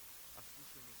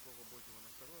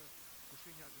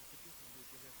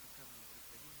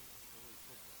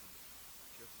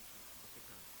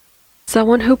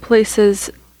someone who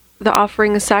places the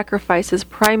offering of sacrifices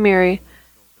primary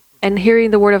and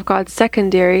hearing the word of God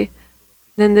secondary,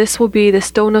 then this will be the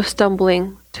stone of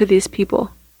stumbling to these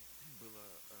people.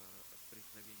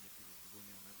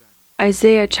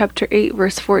 Isaiah chapter 8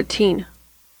 verse 14.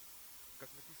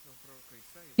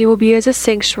 He will be as a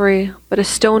sanctuary, but a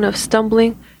stone of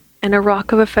stumbling and a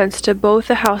rock of offense to both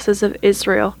the houses of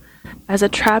Israel, as a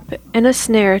trap and a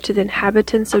snare to the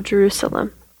inhabitants of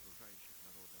Jerusalem.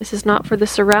 This is not for the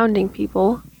surrounding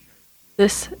people.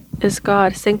 This is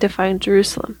God sanctifying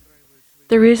Jerusalem.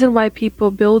 The reason why people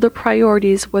build their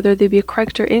priorities, whether they be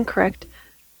correct or incorrect,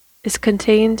 is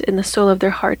contained in the soil of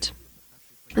their heart.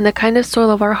 And the kind of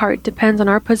soil of our heart depends on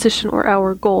our position or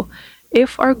our goal.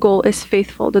 If our goal is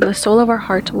faithful, then the soil of our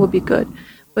heart will be good.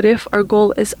 But if our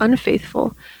goal is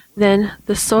unfaithful, then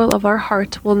the soil of our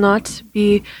heart will not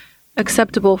be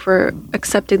acceptable for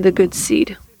accepting the good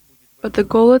seed. But the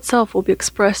goal itself will be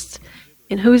expressed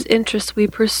in whose interests we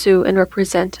pursue and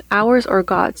represent, ours or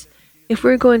God's. If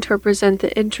we're going to represent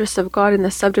the interests of God in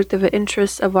the subject of the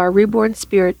interests of our reborn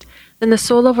spirit, then the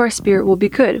soul of our spirit will be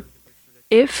good.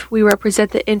 If we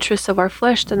represent the interests of our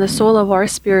flesh, then the soul of our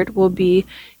spirit will be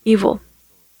evil.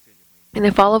 And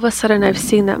if all of a sudden I've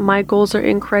seen that my goals are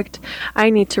incorrect, I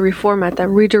need to reformat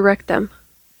them, redirect them.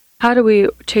 How do we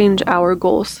change our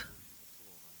goals?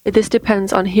 This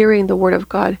depends on hearing the word of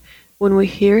God. When we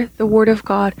hear the word of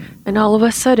God, and all of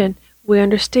a sudden we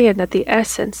understand that the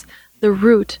essence, the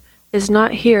root, is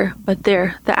not here but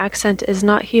there. The accent is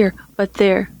not here but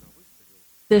there.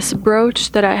 This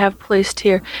brooch that I have placed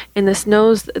here, and this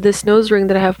nose ring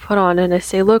that I have put on, and I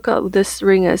say, look up, this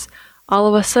ring is. All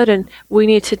of a sudden, we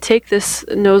need to take this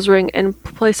nose ring and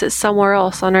place it somewhere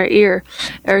else on our ear,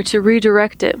 or to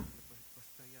redirect it.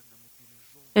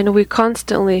 And we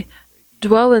constantly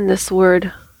dwell in this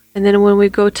word. And then when we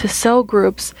go to cell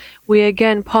groups, we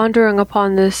again pondering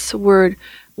upon this word,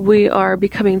 we are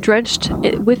becoming drenched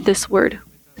with this word.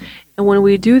 And when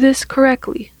we do this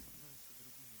correctly,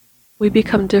 we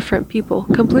become different people,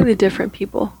 completely different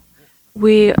people.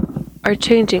 We are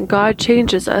changing. God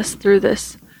changes us through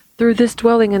this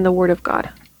dwelling in the word of God.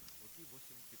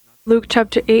 Luke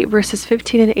chapter 8 verses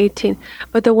 15 and 18.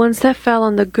 But the ones that fell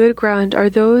on the good ground are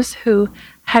those who,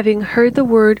 having heard the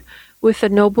word with a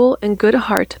noble and good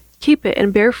heart, keep it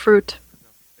and bear fruit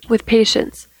with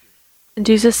patience. And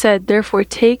Jesus said, therefore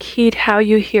take heed how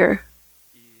you hear.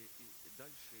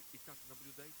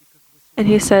 And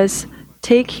he says,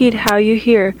 take heed how you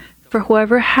hear, for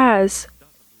whoever has,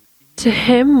 to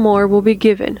him more will be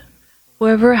given.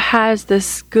 Whoever has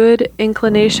this good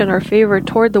inclination or favor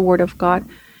toward the word of God,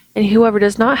 and whoever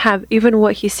does not have even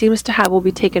what he seems to have will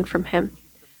be taken from him.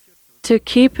 To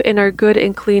keep in our good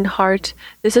and clean heart,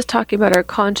 this is talking about our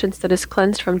conscience that is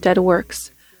cleansed from dead works.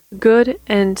 Good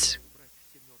and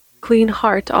clean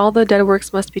heart, all the dead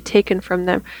works must be taken from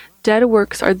them. Dead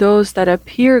works are those that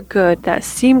appear good, that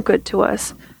seem good to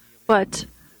us, but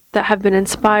that have been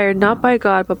inspired not by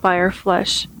God but by our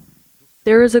flesh.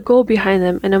 There is a goal behind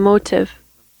them and a motive.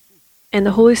 And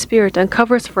the Holy Spirit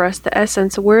uncovers for us the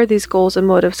essence of where these goals and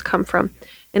motives come from.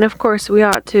 And of course, we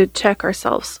ought to check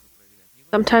ourselves.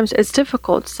 Sometimes it's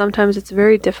difficult. Sometimes it's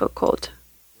very difficult.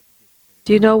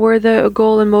 Do you know where the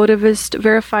goal and motive is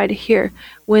verified? Here.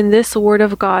 When this word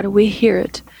of God, we hear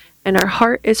it, and our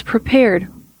heart is prepared.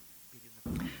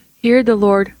 Here the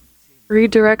Lord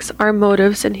redirects our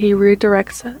motives, and He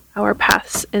redirects our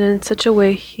paths, and in such a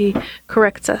way He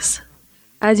corrects us.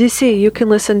 As you see, you can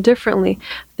listen differently.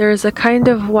 There is a kind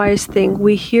of wise thing.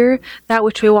 We hear that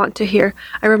which we want to hear.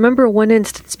 I remember one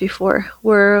instance before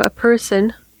where a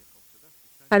person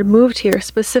had moved here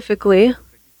specifically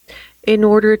in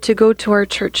order to go to our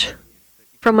church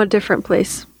from a different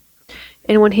place.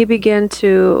 And when he began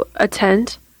to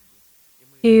attend,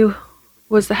 he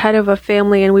was the head of a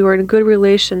family and we were in good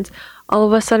relations. All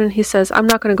of a sudden he says, I'm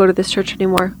not going to go to this church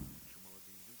anymore.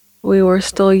 We were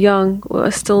still young,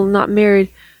 still not married,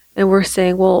 and we're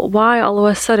saying, well, why all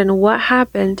of a sudden? What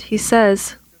happened? He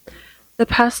says, the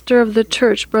pastor of the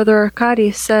church, Brother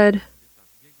Arkady, said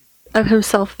of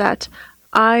himself that,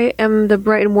 I am the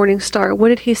bright and morning star. When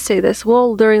did he say this?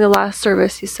 Well, during the last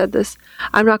service he said this.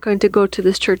 I'm not going to go to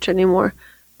this church anymore.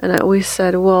 And we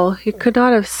said, well, he could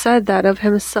not have said that of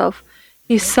himself.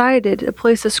 He cited a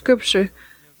place of scripture.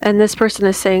 And this person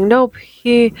is saying, nope,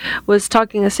 he was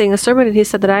saying a sermon, and he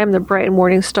said that I am the bright and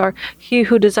morning star. He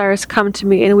who desires come to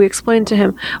me. And we explained to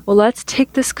him, well, let's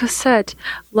take this cassette.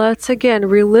 Let's again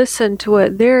re-listen to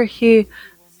it. There he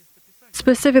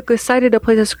specifically cited a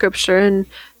place of scripture, and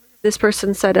this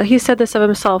person said, he said this of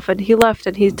himself, and he left,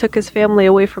 and he took his family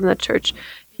away from the church.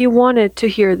 He wanted to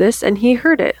hear this, and he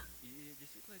heard it.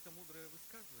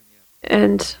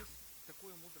 And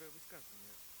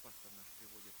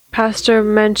Pastor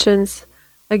mentions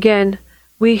again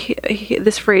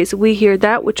this phrase, we hear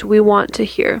that which we want to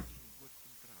hear.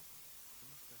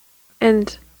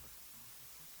 And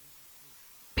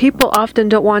people often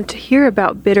don't want to hear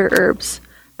about bitter herbs,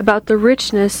 about the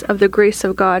richness of the grace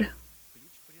of God.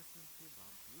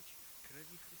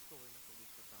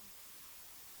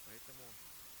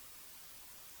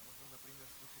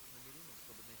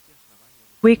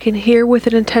 We can hear with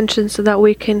an intention so that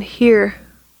we can hear.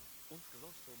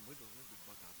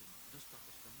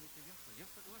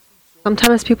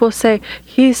 Sometimes people say,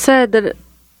 he said that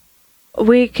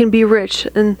we can be rich.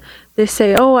 And they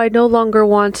say, oh, I no longer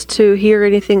want to hear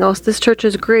anything else. This church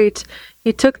is great.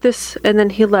 He took this and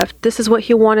then he left. This is what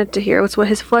he wanted to hear. It's what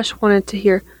his flesh wanted to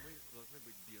hear.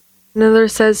 Another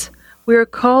says, we are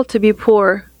called to be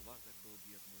poor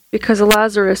because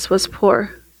Lazarus was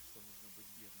poor.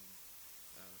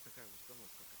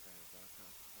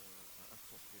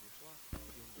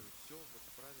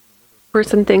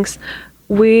 Person thinks,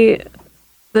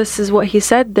 this is what he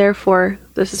said, therefore,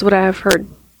 this is what I have heard.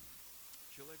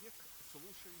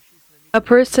 A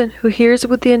person who hears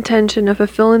with the intention of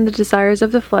fulfilling the desires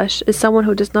of the flesh is someone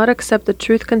who does not accept the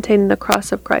truth contained in the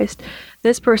cross of Christ.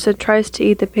 This person tries to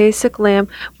eat the basic lamb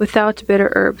without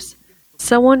bitter herbs.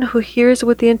 Someone who hears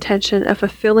with the intention of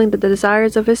fulfilling the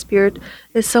desires of his spirit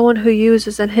is someone who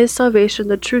uses in his salvation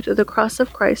the truth of the cross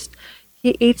of Christ.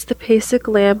 He eats the basic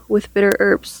lamb with bitter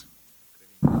herbs.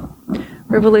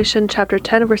 Revelation chapter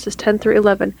 10, verses 10 through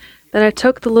 11. Then I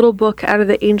took the little book out of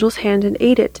the angel's hand and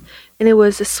ate it, and it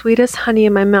was as sweet as honey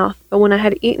in my mouth. But when I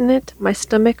had eaten it, my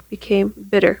stomach became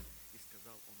bitter.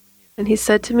 And he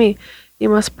said to me, you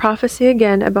must prophesy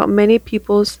again about many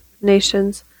peoples,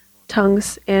 nations,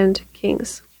 tongues, and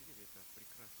kings.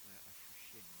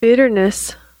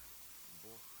 Bitterness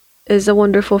is a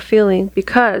wonderful feeling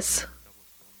because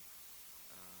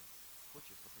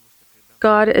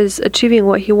God is achieving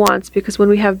what he wants, because when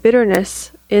we have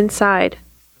bitterness inside,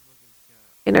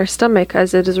 in our stomach,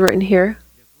 as it is written here,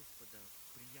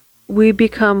 we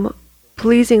become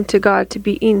pleasing to God to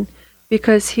be eaten,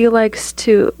 because he likes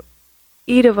to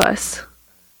eat of us,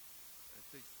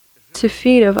 to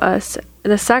feed of us,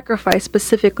 and a sacrifice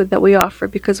specifically that we offer,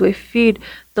 because we feed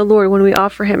the Lord when we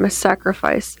offer him a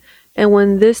sacrifice. And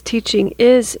when this teaching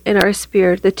is in our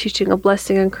spirit, the teaching of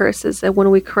blessing and curses, and when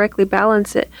we correctly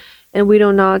balance it, and we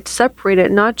do not separate it,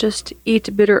 not just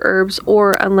eat bitter herbs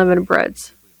or unleavened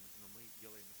breads,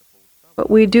 but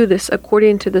we do this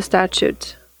according to the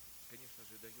statute,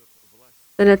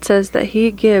 then it says that he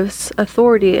gives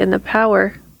authority and the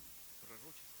power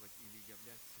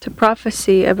to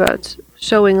prophecy about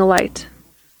showing a light.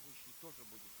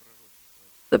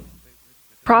 The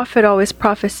prophet always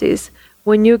prophesies.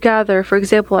 When you gather, for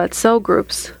example, at cell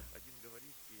groups,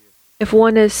 if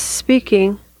one is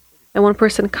speaking and one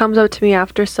person comes up to me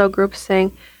after cell group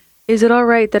saying, is it all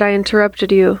right that I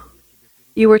interrupted you?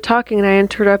 You were talking and I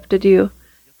interrupted you.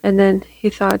 And then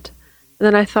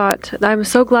I thought, I'm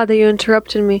so glad that you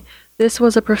interrupted me. This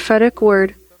was a prophetic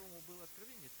word.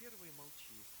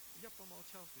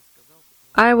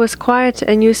 I was quiet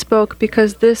and you spoke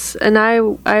because this, and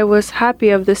I was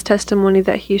happy of this testimony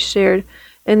that he shared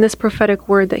and this prophetic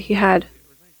word that he had.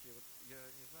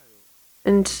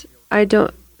 And I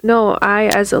don't know,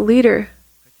 as a leader,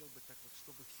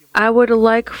 I would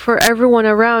like for everyone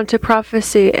around to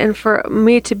prophesy and for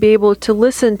me to be able to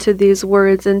listen to these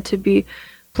words and to be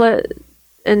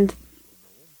And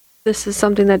this is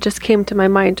something that just came to my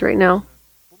mind right now.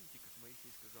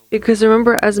 Because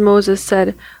remember, as Moses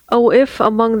said, "Oh, if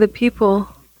among the people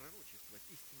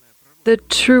the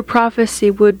true prophecy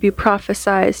would be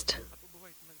prophesied."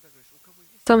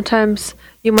 Sometimes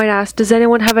you might ask, does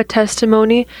anyone have a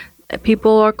testimony?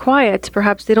 People are quiet.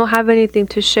 Perhaps they don't have anything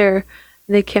to share.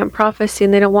 They can't prophesy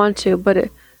and they don't want to. But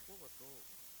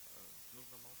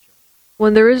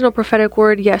when there is no prophetic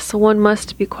word, yes, one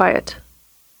must be quiet.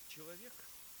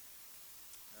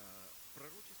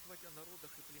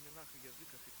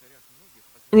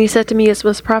 And he said to me, "Yes,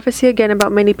 must prophesy again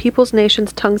about many peoples,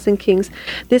 nations, tongues, and kings.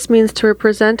 This means to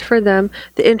represent for them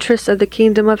the interests of the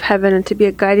kingdom of heaven and to be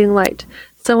a guiding light.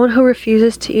 Someone who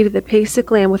refuses to eat the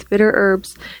basic lamb with bitter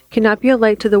herbs cannot be a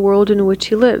light to the world in which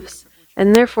he lives.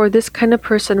 And therefore this kind of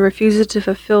person refuses to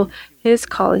fulfill his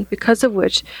calling, because of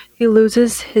which he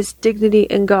loses his dignity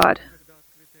in God."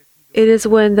 It is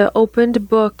when the opened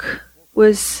book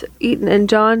was eaten and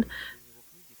John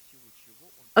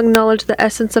acknowledged the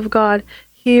essence of God,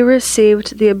 he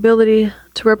received the ability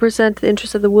to represent the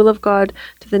interests of the will of God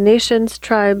to the nations,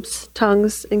 tribes,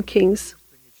 tongues, and kings.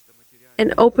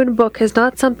 An open book is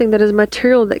not something that is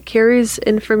material that carries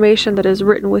information that is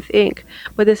written with ink,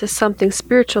 but this is something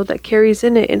spiritual that carries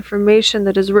in it information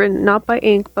that is written not by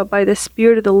ink, but by the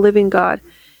Spirit of the living God.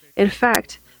 In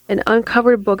fact, an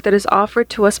uncovered book that is offered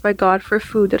to us by God for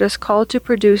food that is called to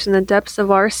produce in the depths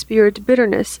of our spirit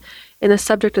bitterness in the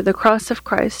subject of the cross of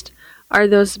Christ are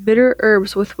those bitter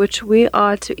herbs with which we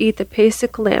ought to eat the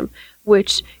Pesach lamb,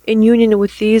 which, in union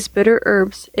with these bitter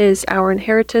herbs, is our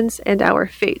inheritance and our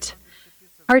fate.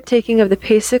 Partaking of the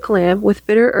Pesach lamb with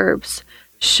bitter herbs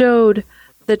showed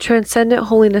the transcendent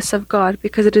holiness of God,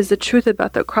 because it is the truth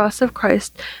about the cross of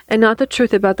Christ and not the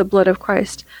truth about the blood of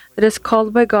Christ that is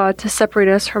called by God to separate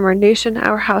us from our nation,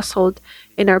 our household,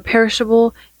 and our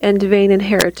perishable and vain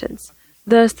inheritance.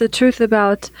 Thus, the truth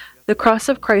about the cross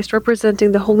of Christ,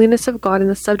 representing the holiness of God in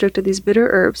the subject of these bitter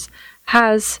herbs,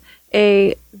 has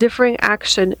a differing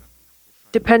action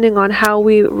depending on how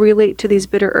we relate to these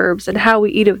bitter herbs and how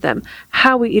we eat of them.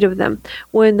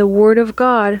 When the Word of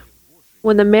God,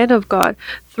 when the man of God,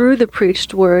 through the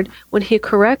preached word, when he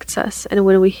corrects us, and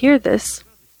when we hear this,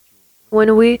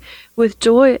 when we with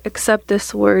joy accept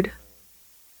this word.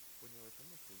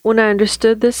 When I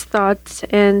understood this thought,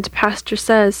 and Pastor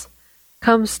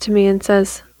comes to me and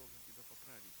says,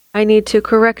 "I need to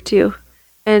correct you."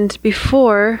 And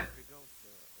before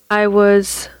I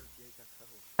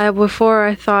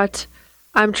thought,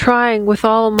 I'm trying with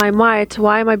all my might,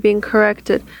 why am I being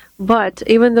corrected? But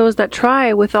even those that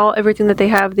try with everything that they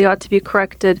have, they ought to be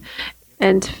corrected.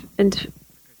 And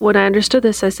when I understood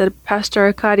this, I said, "Pastor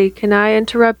Arkady, can I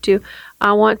interrupt you?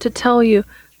 I want to tell you,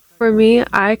 for me,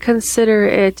 I consider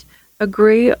it a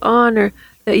great honor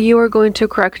that you are going to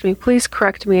correct me. Please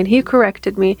correct me." And he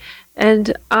corrected me.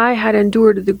 And I had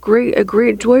endured a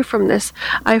great joy from this.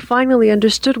 I finally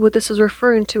understood what this was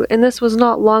referring to, and this was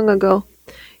not long ago.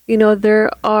 You know,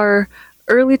 there are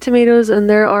early tomatoes and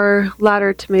there are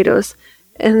latter tomatoes,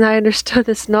 and I understood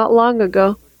this not long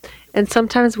ago. And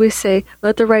sometimes we say,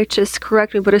 "Let the righteous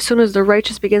correct me," but as soon as the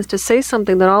righteous begins to say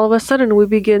something, then all of a sudden we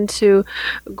begin to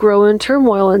grow in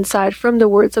turmoil inside from the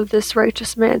words of this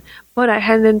righteous man. But I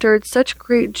had endured such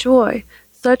great joy,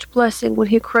 such blessing when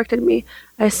he corrected me.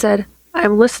 I said,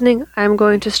 "I'm listening, I'm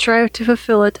going to strive to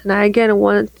fulfill it," and I again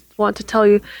want to tell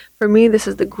you, for me this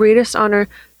is the greatest honor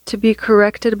to be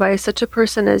corrected by such a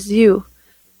person as you,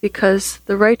 because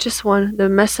the righteous one, the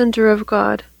messenger of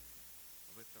God,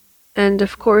 and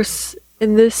of course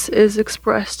in this is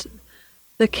expressed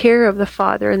the care of the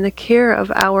Father and the care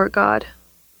of our God,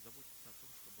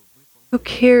 who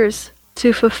cares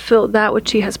to fulfill that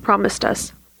which he has promised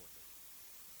us.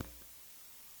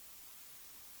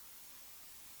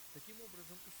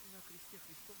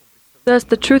 Thus,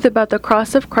 the truth about the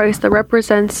cross of Christ that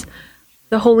represents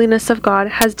the holiness of God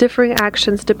has differing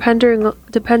actions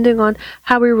depending on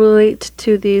how we relate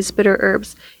to these bitter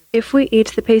herbs. If we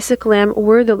eat the Pesach lamb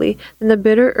worthily, then the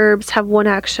bitter herbs have one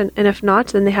action, and if not,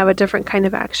 then they have a different kind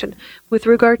of action. With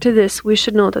regard to this, we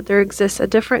should know that there exists a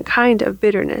different kind of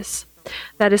bitterness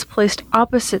that is placed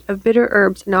opposite of bitter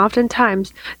herbs, and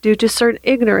oftentimes, due to certain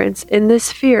ignorance in this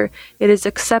sphere, it is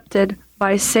accepted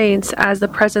by saints as the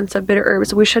presence of bitter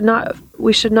herbs. We should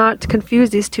not confuse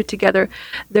these two together.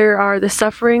 There are the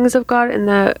sufferings of God and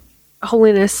the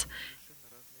holiness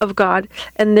of God,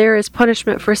 and there is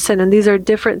punishment for sin, and these are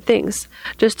different things.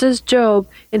 Just as Job,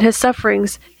 in his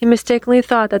sufferings, he mistakenly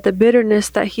thought that the bitterness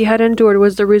that he had endured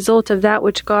was the result of that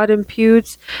which God imputed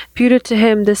to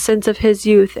him the sins of his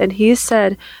youth, and he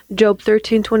said, Job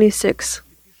 13:26,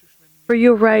 For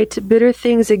you write bitter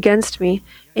things against me,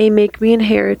 and make me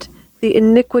inherit the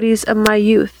iniquities of my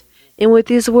youth. And with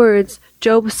these words,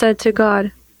 Job said to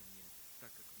God,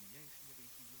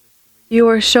 You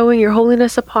are showing your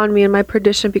holiness upon me and my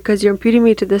perdition, because you are imputing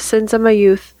me to the sins of my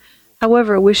youth.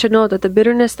 However, we should know that the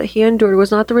bitterness that he endured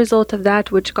was not the result of that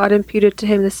which God imputed to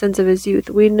him, the sins of his youth.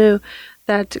 We knew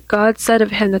that God said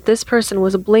of him that this person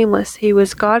was blameless, he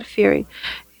was God-fearing,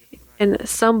 and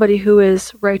somebody who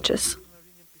is righteous.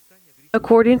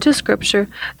 According to Scripture,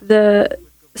 the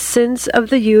sins of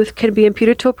the youth can be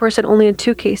imputed to a person only in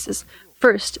two cases.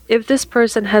 First, if this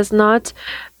person has not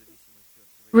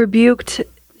rebuked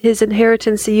his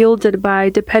inheritance yielded by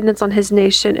dependence on his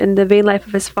nation and the vain life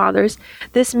of his fathers,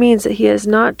 this means that he has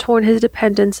not torn his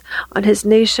dependence on his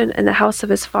nation and the house of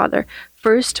his father.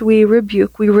 First, we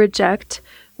rebuke, we reject,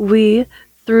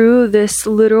 through these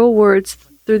little words,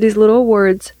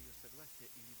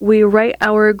 we write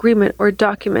our agreement or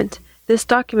document. This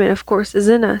document, of course, is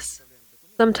in us.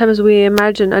 Sometimes we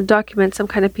imagine a document, some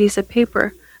kind of piece of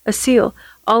paper, a seal.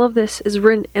 All of this is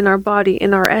written in our body,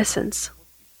 in our essence.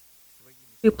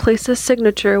 We place a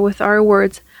signature with our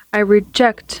words, I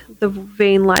reject the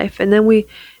vain life, and then we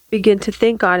begin to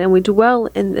thank God, and we dwell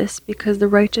in this, because the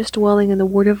righteous dwelling in the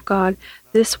Word of God,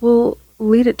 this will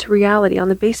lead it to reality. On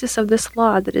the basis of this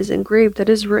law that is engraved, that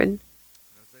is written,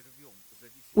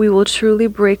 we will truly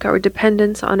break our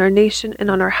dependence on our nation and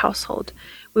on our household.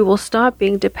 We will stop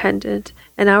being dependent,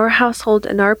 and our household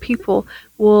and our people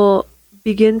will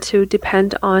begin to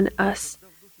depend on us.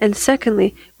 And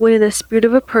secondly, when in the spirit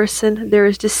of a person there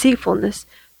is deceitfulness,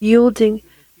 yielding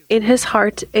in his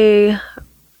heart a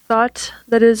thought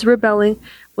that is rebelling,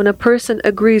 when a person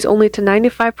agrees only to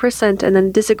 95% and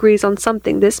then disagrees on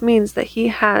something, this means that he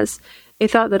has a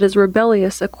thought that is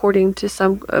rebellious according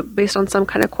to based on some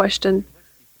kind of question.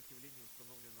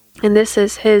 And this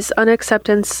is his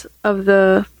unacceptance of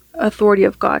the authority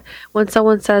of God. When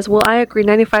someone says, well, I agree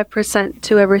 95%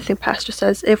 to everything Pastor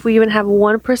says, if we even have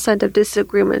 1% of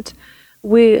disagreement,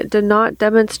 we do not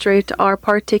demonstrate our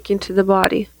partaking to the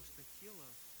body.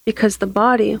 Because the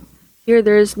body, here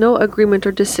there is no agreement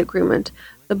or disagreement.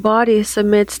 The body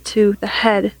submits to the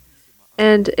head,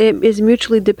 and it is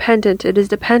mutually dependent. It is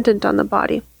dependent on the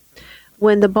body.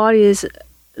 When the body is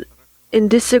in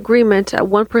disagreement at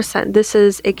 1%, this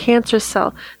is a cancer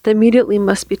cell that immediately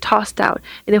must be tossed out.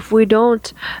 And if we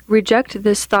don't reject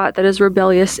this thought that is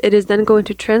rebellious, it is then going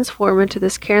to transform into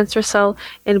this cancer cell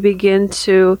and begin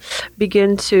to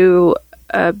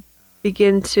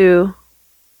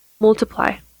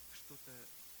multiply.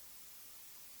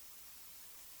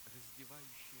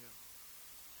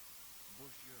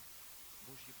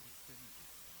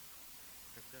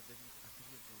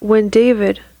 When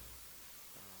David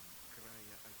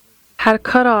had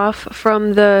cut off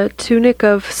from the tunic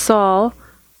of Saul,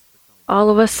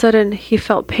 all of a sudden he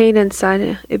felt pain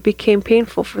inside. It became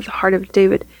painful for the heart of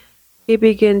David. He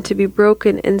began to be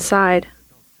broken inside.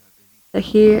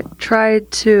 He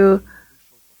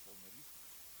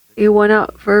went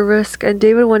out for a risk, and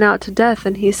David went out to death,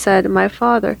 and he said, my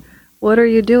father, what are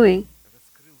you doing?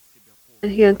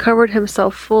 And he uncovered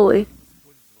himself fully.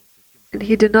 And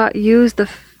he did not use the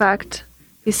fact,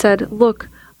 he said, look,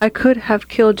 I could have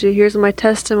killed you. Here's my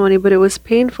testimony. But it was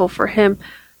painful for him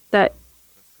that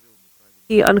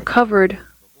he uncovered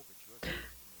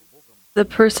the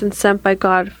person sent by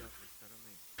God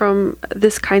from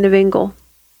this kind of angle.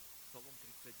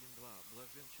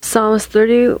 Psalms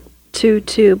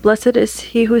 32:2. Blessed is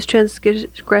he whose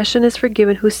transgression is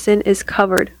forgiven, whose sin is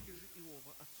covered.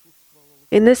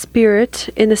 In the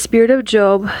spirit of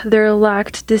Job, there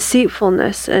lacked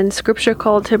deceitfulness, and Scripture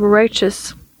called him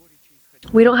righteous.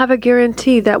 We don't have a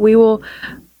guarantee that we will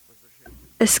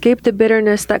escape the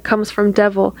bitterness that comes from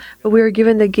devil, but we are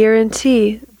given the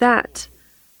guarantee that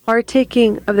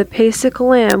partaking of the Pesach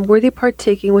lamb, worthy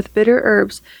partaking with bitter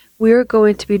herbs, we are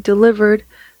going to be delivered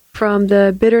from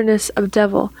the bitterness of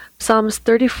devil. Psalms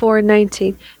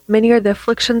 34:19. Many are the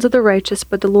afflictions of the righteous,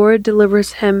 but the Lord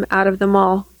delivers him out of them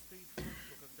all.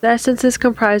 The essence is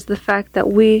comprised of the fact that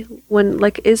we, when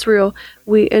like Israel,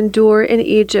 we endure in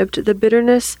Egypt the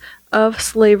bitterness of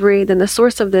slavery, then the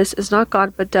source of this is not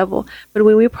God but devil. But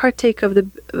when we partake of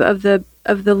the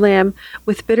lamb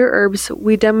with bitter herbs,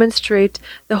 we demonstrate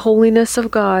the holiness of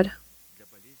God.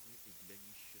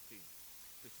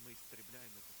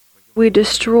 We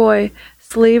destroy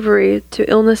slavery to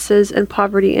illnesses and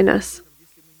poverty in us.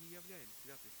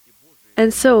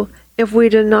 And so, if we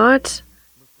do not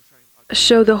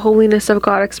show the holiness of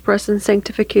God expressed in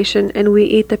sanctification, and we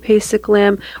eat the Pesach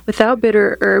lamb without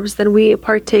bitter herbs, then we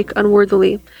partake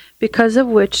unworthily, because of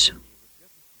which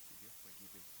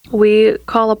we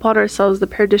call upon ourselves the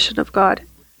perdition of God.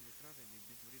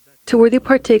 To worthy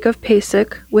partake of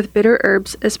Pesach with bitter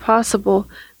herbs is possible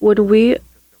when we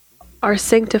are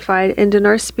sanctified, and in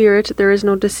our spirit there is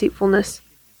no deceitfulness.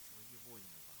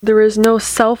 There is no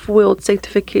self-willed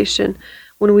sanctification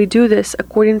when we do this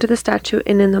according to the statute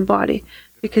and in the body.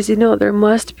 Because there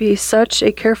must be such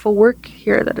a careful work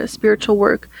here, that a spiritual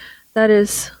work, that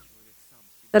is,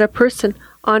 that a person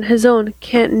on his own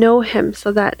can't know him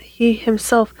so that he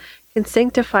himself can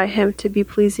sanctify him to be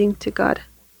pleasing to God.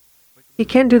 He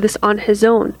can't do this on his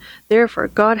own. Therefore,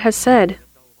 God has said,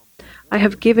 I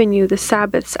have given you the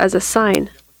Sabbaths as a sign.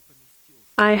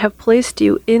 I have placed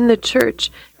you in the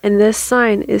church, and this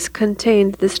sign is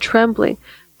contained, this trembling.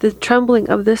 The trembling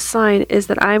of this sign is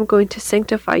that I am going to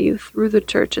sanctify you through the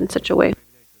church in such a way.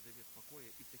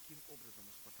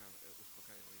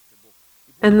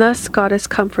 And thus God is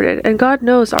comforted, and God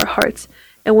knows our hearts.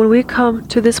 And when we come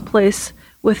to this place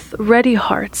with ready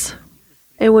hearts,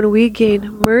 and when we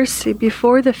gain mercy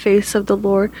before the face of the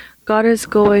Lord, God is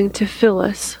going to fill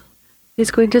us. He's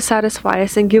going to satisfy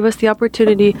us and give us the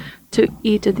opportunity to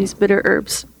eat of these bitter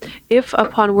herbs. If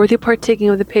upon worthy partaking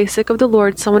of the Pesach of the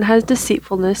Lord someone has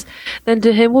deceitfulness, then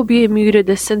to him will be imputed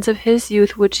the sins of his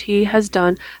youth which he has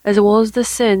done, as well as the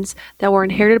sins that were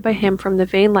inherited by him from the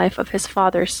vain life of his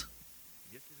fathers.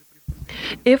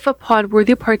 If upon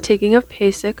worthy partaking of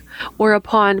Pesach, or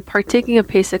upon partaking of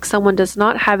Pesach, someone does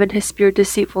not have in his spirit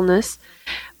deceitfulness,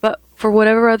 but for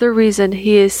whatever other reason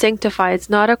he is sanctified,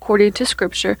 not according to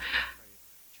Scripture,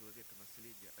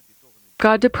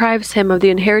 God deprives him of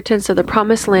the inheritance of the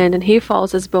promised land, and he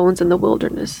falls as bones in the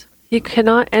wilderness. He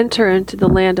cannot enter into the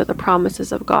land of the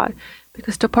promises of God,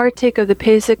 because to partake of the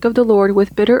Pesach of the Lord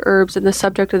with bitter herbs in the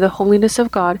subject of the holiness of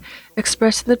God,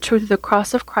 expressed in the truth of the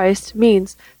cross of Christ,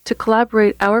 means to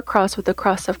collaborate our cross with the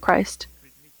cross of Christ.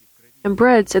 And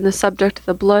breads in the subject of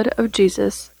the blood of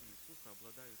Jesus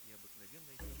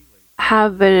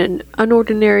have an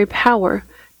unordinary power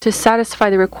to satisfy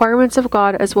the requirements of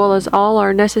God, as well as all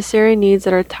our necessary needs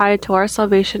that are tied to our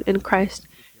salvation in Christ.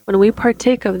 When we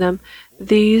partake of them,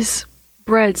 these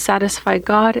breads satisfy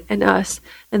God and us,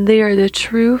 and they are the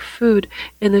true food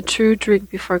and the true drink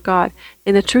before God.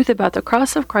 And the truth about the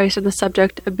cross of Christ and the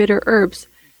subject of bitter herbs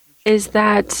is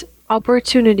that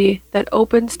opportunity that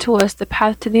opens to us the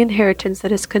path to the inheritance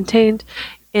that is contained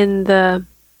in the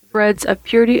breads of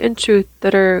purity and truth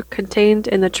that are contained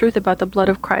in the truth about the blood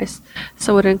of Christ.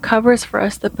 So it uncovers for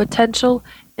us the potential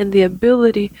and the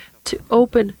ability to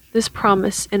open this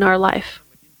promise in our life.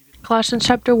 Colossians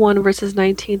chapter 1 verses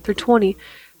 19 through 20.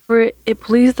 For it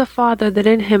pleased the Father that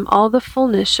in him all the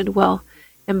fullness should dwell,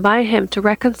 and by him to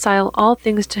reconcile all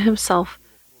things to himself,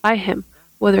 by him,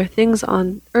 whether things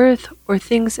on earth or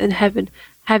things in heaven,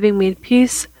 having made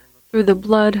peace through the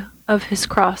blood of his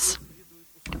cross.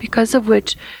 Because of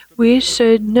which we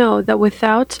should know that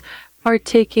without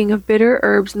partaking of bitter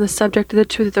herbs in the subject of the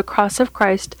truth of the cross of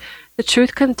Christ, the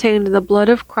truth contained in the blood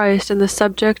of Christ and the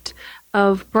subject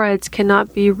of breads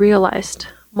cannot be realized.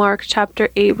 Mark chapter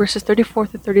 8 verses 34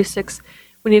 to 36.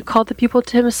 When he called the people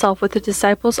to himself with the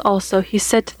disciples also, he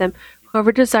said to them,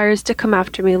 Whoever desires to come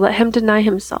after me, let him deny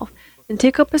himself, and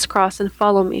take up his cross and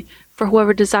follow me. For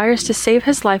whoever desires to save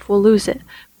his life will lose it.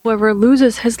 Whoever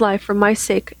loses his life for my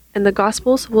sake and the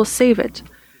gospel's will save it.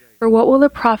 For what will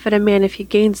it profit a man if he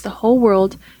gains the whole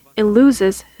world and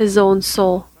loses his own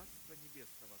soul?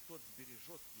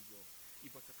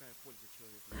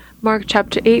 Mark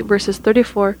chapter 8 verses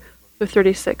 34 through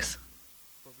 36.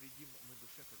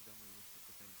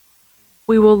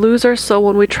 We will lose our soul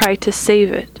when we try to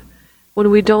save it, when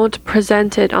we don't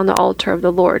present it on the altar of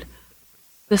the Lord.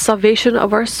 The salvation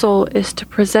of our soul is to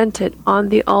present it on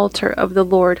the altar of the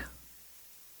Lord.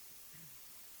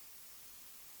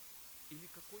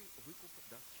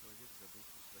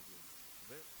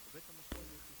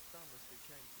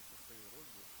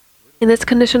 In this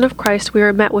condition of Christ, we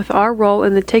are met with our role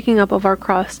in the taking up of our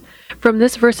cross. From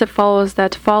this verse it follows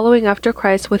that following after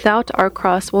Christ without our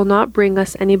cross will not bring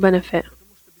us any benefit.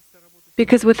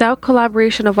 Because without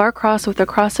collaboration of our cross with the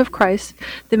cross of Christ,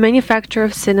 the manufacture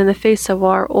of sin in the face of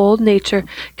our old nature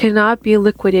cannot be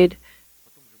liquidated,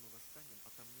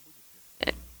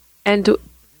 and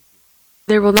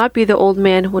there will not be the old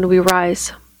man when we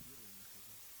rise.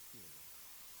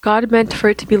 God meant for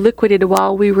it to be liquidated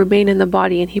while we remain in the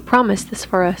body, and He promised this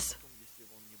for us.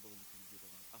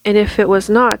 And if it was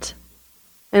not,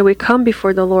 and we come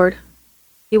before the Lord,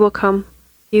 He will come,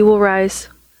 He will rise.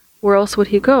 Where else would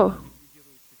He go?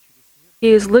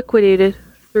 He is liquidated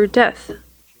through death,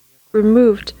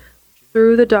 removed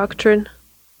through the doctrine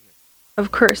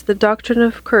of curse. The doctrine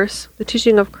of curse, the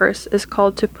teaching of curse, is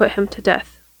called to put Him to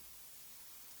death.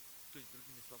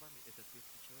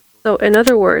 So, in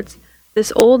other words,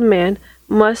 this old man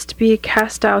must be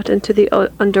cast out into the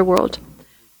underworld.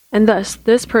 And thus,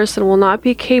 this person will not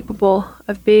be capable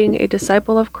of being a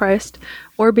disciple of Christ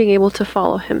or being able to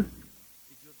follow him.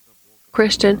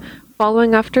 Christian,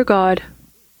 following after God,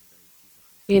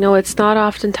 it's not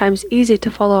oftentimes easy to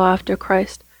follow after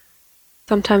Christ.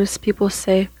 Sometimes people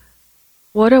say,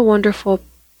 what a wonderful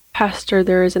pastor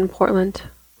there is in Portland.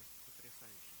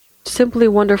 Simply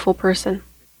wonderful person.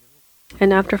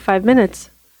 And after 5 minutes,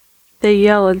 they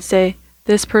yell and say,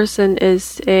 this person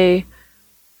is a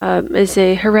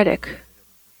heretic.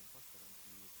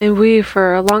 And we,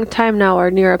 for a long time now,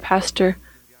 are near a pastor.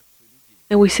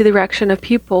 And we see the reaction of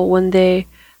people when they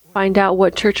find out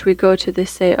what church we go to. They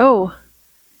say, oh,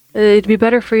 it'd be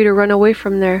better for you to run away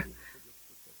from there.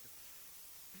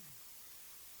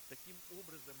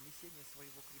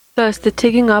 Thus, the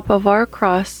taking up of our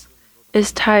cross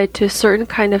is tied to a certain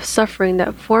kind of suffering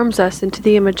that forms us into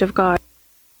the image of God.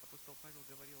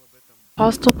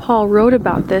 Apostle Paul wrote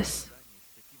about this.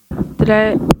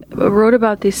 Wrote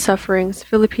about these sufferings,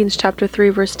 Philippians chapter 3,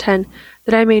 verse 10,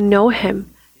 that I may know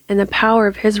him and the power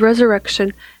of his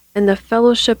resurrection and the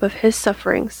fellowship of his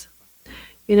sufferings.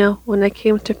 When I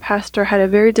came to pastor, I had a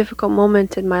very difficult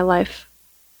moment in my life.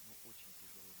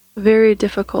 Very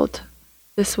difficult.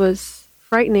 This was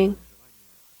frightening.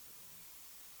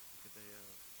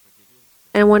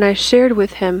 And when I shared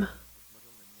with him,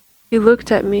 he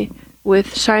looked at me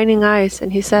with shining eyes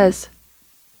and he says,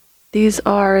 these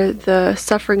are the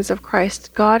sufferings of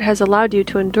Christ. God has allowed you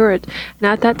to endure it. And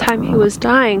at that time he was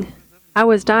dying. I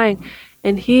was dying.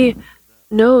 And he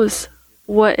knows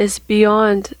what is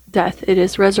beyond death. It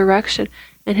is resurrection.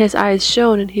 And his eyes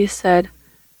shone and he said,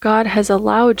 God has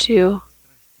allowed you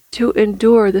to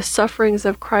endure the sufferings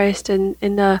of Christ in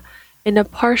a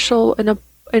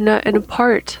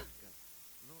part.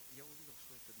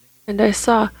 And I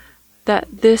saw that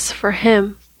this for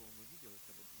him,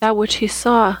 that which he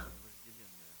saw,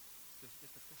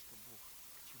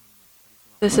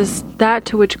 this is that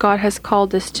to which God has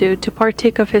called us to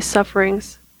partake of his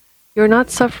sufferings. You're not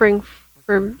suffering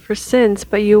for sins,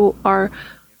 but you are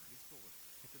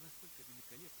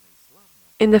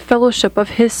in the fellowship of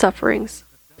his sufferings.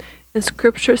 And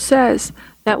Scripture says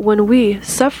that when we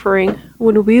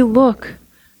look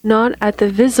not at the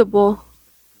visible,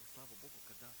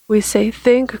 we say,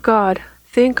 thank God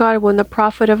when the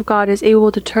prophet of God is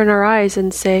able to turn our eyes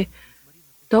and say,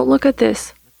 don't look at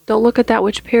this. Don't look at that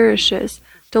which perishes.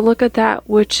 Don't look at that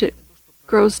which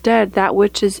grows dead, that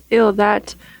which is ill,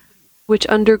 that which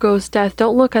undergoes death.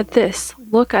 Don't look at this.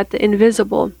 Look at the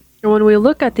invisible. And when we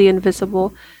look at the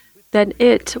invisible, then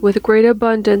it, with great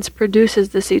abundance, produces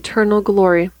this eternal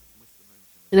glory.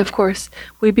 And of course,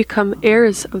 we become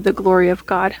heirs of the glory of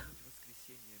God.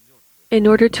 In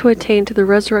order to attain to the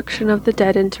resurrection of the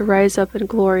dead and to rise up in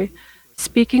glory.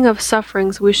 Speaking of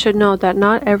sufferings, we should know that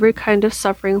not every kind of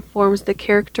suffering forms the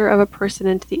character of a person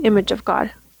into the image of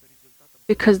God.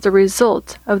 Because the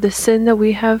result of the sin that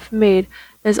we have made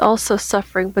is also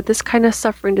suffering, but this kind of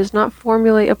suffering does not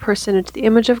formulate a person into the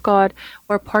image of God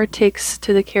or partakes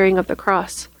to the carrying of the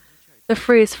cross. The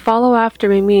phrase, follow after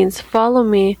me, means follow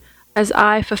me as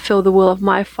I fulfill the will of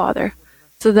my Father.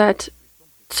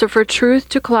 So for truth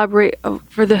to collaborate,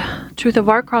 for the truth of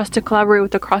our cross to collaborate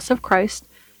with the cross of Christ,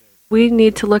 we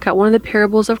need to look at one of the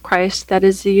parables of Christ that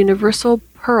is the universal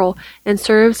pearl and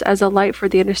serves as a light for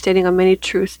the understanding of many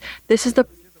truths. This is the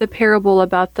parable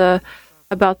about the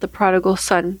prodigal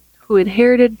son who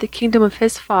inherited the kingdom of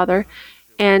his father,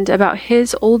 and about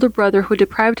his older brother who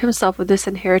deprived himself of this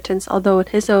inheritance, although in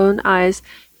his own eyes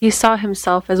he saw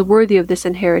himself as worthy of this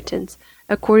inheritance.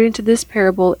 According to this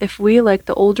parable, if we, like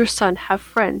the older son, have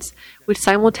friends, which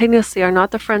simultaneously are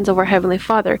not the friends of our Heavenly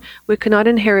Father, we cannot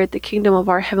inherit the kingdom of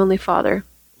our Heavenly Father.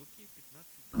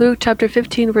 Luke chapter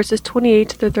 15, verses 28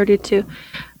 to 32.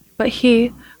 But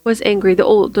he was angry, the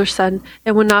older son,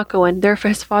 and would not go in. Therefore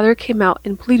his father came out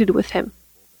and pleaded with him.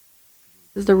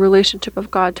 This is the relationship of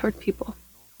God toward people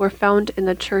who are found in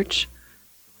the church.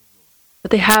 But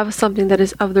they have something that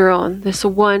is of their own. This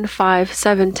 1, 5,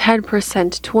 7, 10%,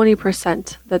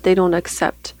 20% that they don't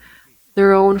accept.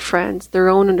 Their own friends, their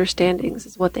own understandings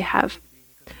is what they have.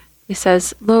 He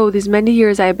says, Lo, these many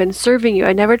years I have been serving you.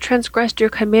 I never transgressed your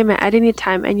commandment at any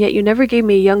time, and yet you never gave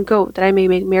me a young goat that I may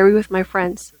make merry with my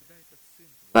friends.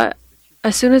 But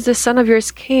as soon as this son of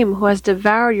yours came, who has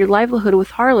devoured your livelihood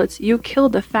with harlots, you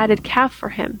killed the fatted calf for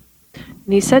him.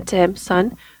 And he said to him,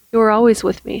 Son, you are always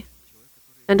with me,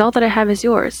 and all that I have is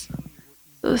yours.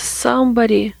 So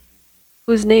somebody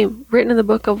whose name written in the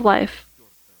book of life,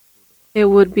 it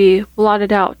would be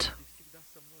blotted out.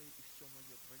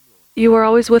 You are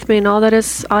always with me, and all that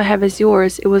is I have is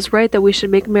yours. It was right that we should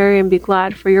make merry and be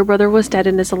glad, for your brother was dead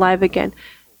and is alive again,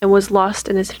 and was lost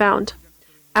and is found.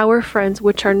 Our friends,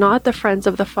 which are not the friends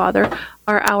of the Father,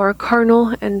 are our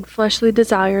carnal and fleshly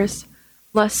desires,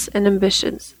 lusts, and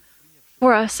ambitions.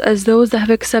 For us, as those that have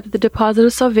accepted the deposit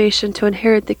of salvation to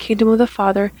inherit the kingdom of the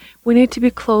Father, we need to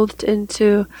be clothed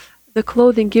into the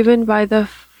clothing given by the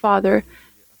Father,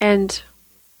 and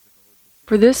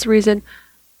for this reason,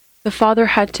 the Father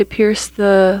had to pierce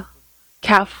the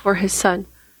calf for his Son.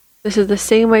 This is the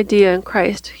same idea in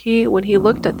Christ. When he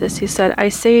looked at this, he said, I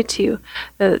say to you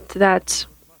that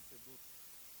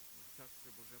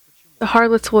the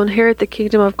harlots will inherit the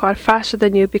kingdom of God faster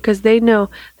than you, because they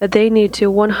know that they need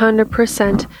to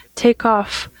 100% take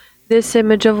off this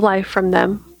image of life from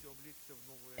them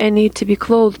and need to be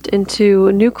clothed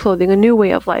into new clothing, a new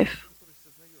way of life.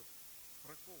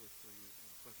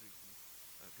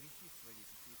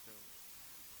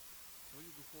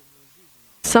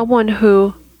 Someone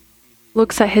who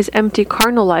looks at his empty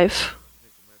carnal life,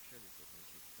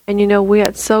 and we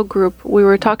at cell group, we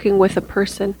were talking with a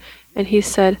person, and he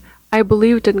said, I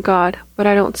believed in God, but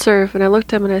I don't serve. And I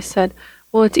looked at him and I said,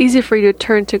 well, it's easy for you to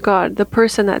turn to God. The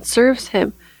person that serves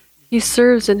him, he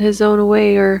serves in his own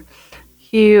way, or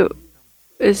he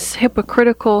is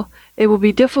hypocritical. It will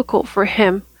be difficult for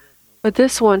him. But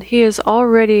this one, he is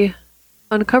already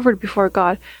uncovered before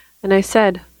God. And I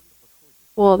said,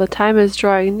 well, the time is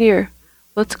drawing near.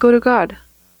 Let's go to God.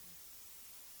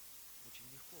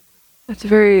 It's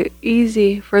very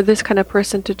easy for this kind of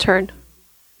person to turn.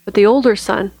 But the older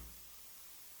son,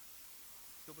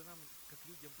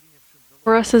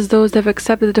 for us as those that have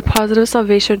accepted the deposit of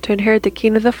salvation to inherit the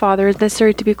kingdom of the Father, it is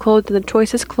necessary to be clothed in the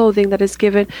choicest clothing that is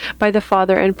given by the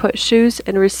Father, and put shoes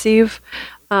and receive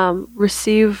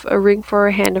a ring for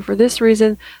our hand. And for this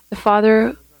reason, the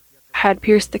Father had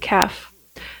pierced the calf.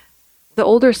 The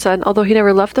older son, although he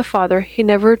never left the Father, he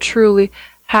never truly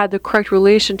had the correct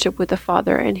relationship with the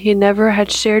Father, and he never had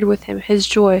shared with him his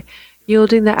joy,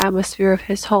 yielding the atmosphere of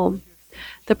his home.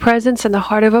 The presence in the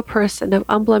heart of a person of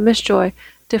unblemished joy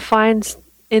defines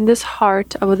in this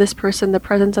heart of this person the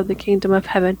presence of the kingdom of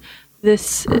heaven.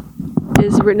 This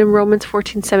is written in Romans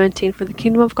 14:17. For the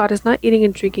kingdom of God is not eating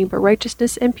and drinking, but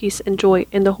righteousness and peace and joy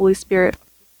in the Holy Spirit.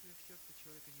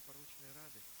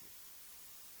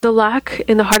 The lack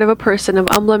in the heart of a person of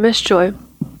unblemished joy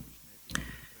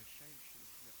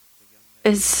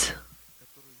is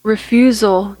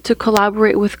refusal to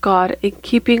collaborate with God in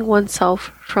keeping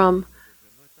oneself from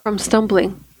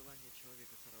stumbling.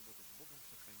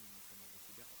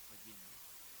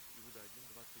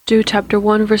 Jude chapter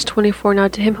 1 verse 24. Now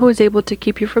to him who is able to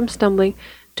keep you from stumbling,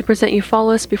 to present you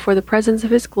faultless before the presence of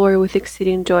his glory with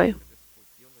exceeding joy.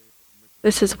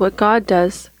 This is what God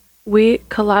does. We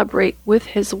collaborate with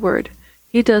his word.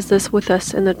 He does this with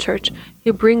us in the church. He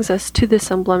brings us to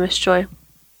this unblemished joy.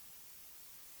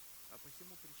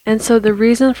 And so the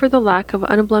reason for the lack of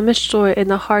unblemished joy in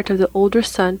the heart of the older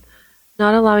son,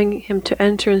 not allowing him to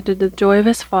enter into the joy of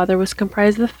his Father, was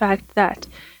comprised of the fact that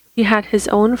he had his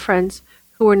own friends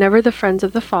who were never the friends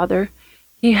of the Father.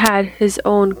 He had his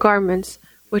own garments,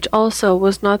 which also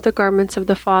was not the garments of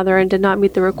the Father and did not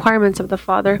meet the requirements of the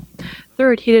Father.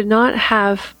 Third, he did not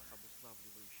have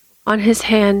on his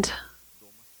hand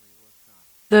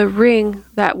the ring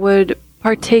that would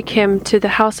partake him to the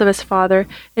house of his father.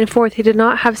 And fourth, he did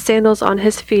not have sandals on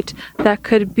his feet that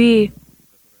could be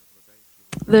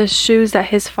the shoes that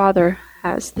his father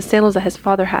has, the sandals that his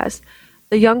father has.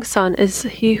 The young son is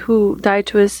he who died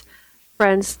to his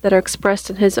friends that are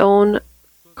expressed in his own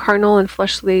carnal and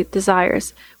fleshly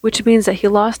desires, which means that he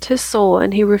lost his soul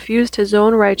and he refused his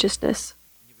own righteousness.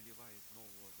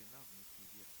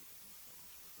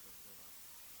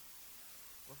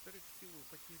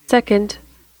 Second,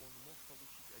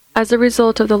 as a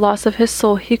result of the loss of his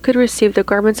soul, he could receive the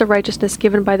garments of righteousness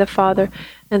given by the Father.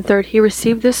 And third, he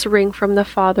received this ring from the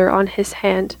Father on his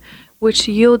hand, which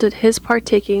yielded his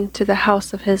partaking to the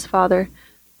house of his Father.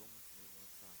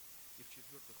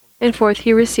 And fourth,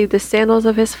 he received the sandals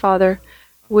of his Father,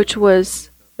 which was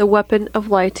the weapon of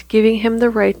light, giving him the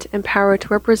right and power to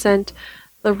represent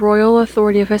the royal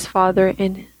authority of his Father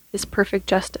in his perfect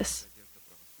justice.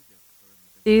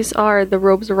 These are the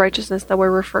robes of righteousness that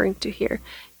we're referring to here.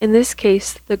 In this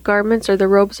case, the garments are the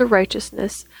robes of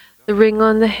righteousness, the ring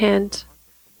on the hand,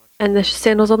 and the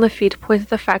sandals on the feet point to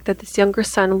the fact that this younger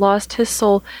son lost his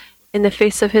soul in the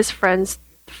face of his friends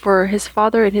for his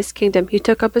Father and his kingdom. He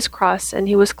took up his cross, and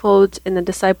he was clothed in the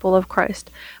disciple of Christ.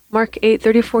 Mark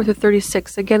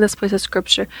 8:34-36. Again, this place of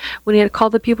scripture. When he had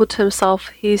called the people to himself,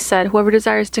 he said, "Whoever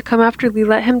desires to come after me,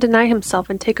 let him deny himself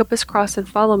and take up his cross and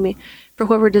follow me. For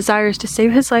whoever desires to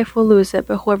save his life will lose it,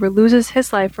 but whoever loses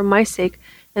his life for my sake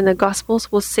and the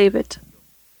gospel's will save it.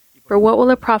 For what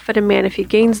will it profit a man if he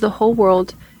gains the whole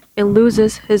world and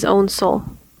loses his own soul?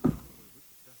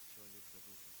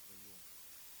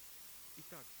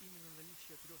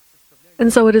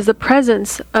 And so it is the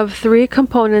presence of three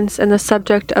components in the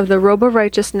subject of the robe of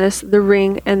righteousness, the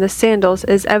ring, and the sandals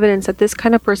is evidence that this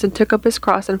kind of person took up his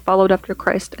cross and followed after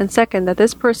Christ. And second, that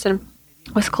this person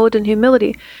was clothed in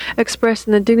humility, expressed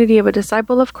in the dignity of a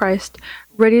disciple of Christ,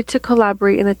 ready to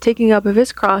collaborate in the taking up of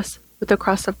his cross with the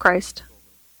cross of Christ.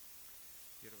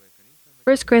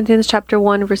 1 Corinthians chapter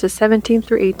 1, verses 17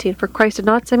 through 18. For Christ did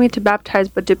not send me to baptize,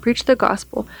 but to preach the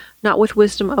gospel, not with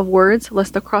wisdom of words,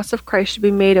 lest the cross of Christ should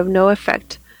be made of no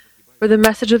effect. For the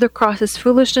message of the cross is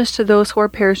foolishness to those who are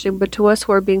perishing, but to us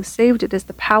who are being saved it is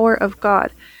the power of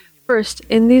God. First,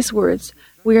 in these words,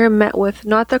 we are met with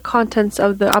not the contents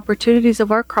of the opportunities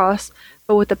of our cross,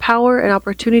 but with the power and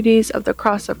opportunities of the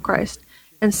cross of Christ.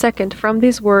 And second, from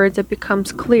these words it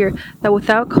becomes clear that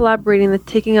without collaborating the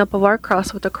taking up of our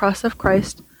cross with the cross of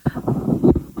Christ,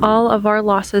 all of our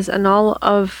losses and all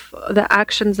of the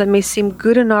actions that may seem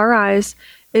good in our eyes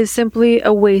is simply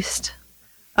a waste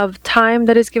of time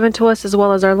that is given to us as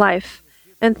well as our life.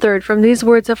 And third, from these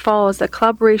words it follows that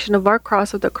collaboration of our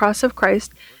cross with the cross of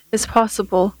Christ is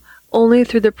possible only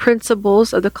through the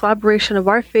principles of the collaboration of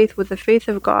our faith with the faith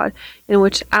of God, in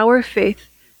which our faith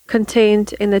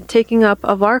contained in the taking up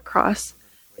of our cross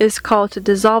is called to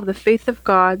dissolve the faith of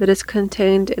God that is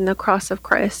contained in the cross of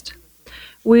Christ.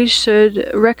 We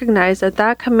should recognize that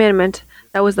that commandment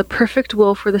that was the perfect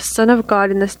will for the Son of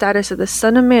God in the status of the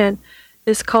Son of Man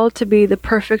is called to be the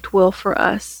perfect will for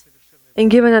us. And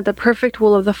given that the perfect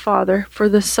will of the Father for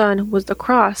the Son was the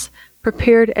cross,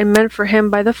 prepared and meant for him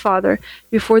by the Father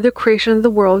before the creation of the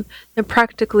world, then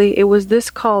practically it was this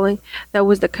calling that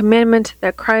was the commandment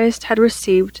that Christ had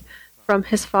received from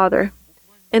his Father.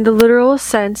 In the literal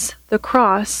sense, the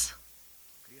cross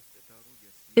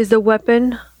is the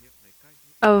weapon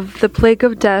of the plague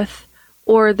of death,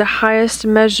 or the highest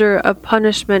measure of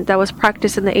punishment that was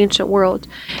practiced in the ancient world.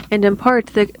 And in part,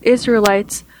 the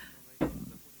Israelites,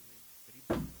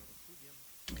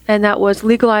 and that was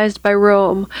legalized by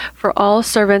Rome for all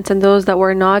servants and those that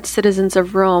were not citizens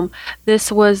of Rome.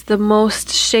 This was the most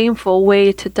shameful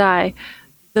way to die,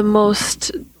 the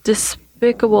most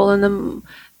despicable, and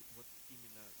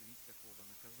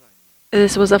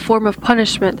this was a form of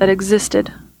punishment that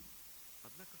existed.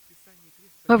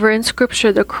 However, in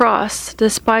Scripture, the cross,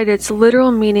 despite its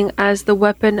literal meaning as the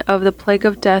weapon of the plague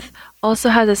of death, also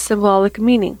has a symbolic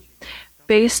meaning.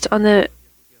 Based on the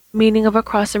meaning of a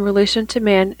cross in relation to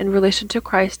man, in relation to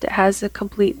Christ, it has a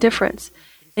complete difference.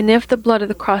 And if the blood of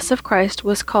the cross of Christ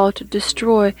was called to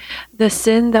destroy the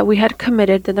sin that we had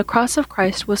committed, then the cross of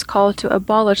Christ was called to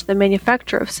abolish the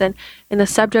manufacture of sin in the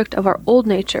subject of our old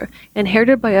nature,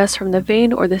 inherited by us from the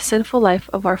vain or the sinful life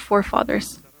of our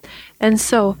forefathers. And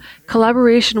so,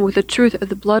 collaboration with the truth of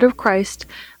the blood of Christ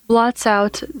blots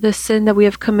out the sin that we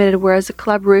have committed, whereas the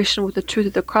collaboration with the truth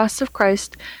of the cross of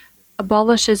Christ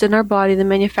abolishes in our body the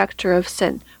manufacture of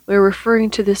sin. We are referring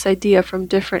to this idea from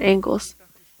different angles.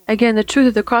 Again, the truth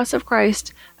of the cross of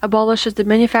Christ abolishes the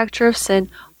manufacture of sin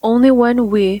only when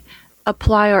we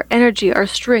apply our energy, our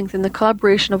strength in the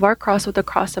collaboration of our cross with the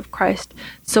cross of Christ.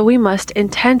 So we must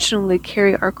intentionally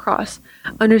carry our cross,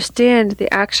 understand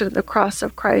the action of the cross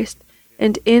of Christ,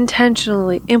 and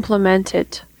intentionally implement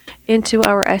it into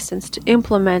our essence,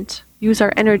 use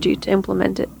our energy to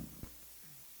implement it.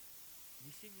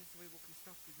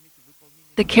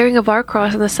 The carrying of our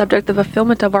cross and the subject of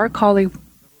fulfillment of our calling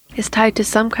is tied to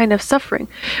some kind of suffering,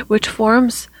 which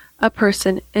forms a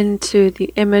person into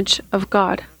the image of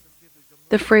God.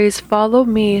 The phrase, "follow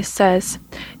me," says,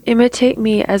 "imitate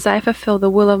me as I fulfill the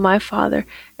will of my Father,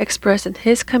 expressed in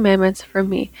His commandments for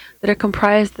me, that are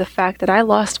comprised of the fact that I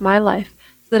lost my life,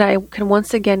 so that I can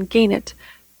once again gain it.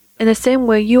 In the same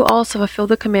way, you also fulfill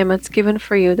the commandments given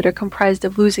for you that are comprised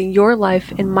of losing your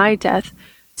life in my death,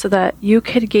 so that you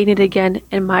could gain it again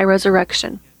in my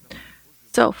resurrection."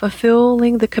 So,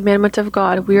 fulfilling the commandment of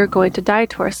God, we are going to die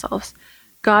to ourselves.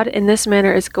 God in this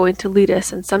manner is going to lead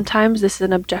us, and sometimes this is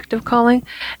an objective calling,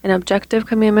 an objective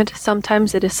commandment.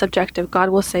 Sometimes it is subjective. God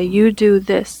will say, "You do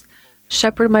this,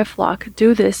 shepherd my flock,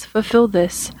 do this, fulfill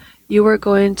this. You are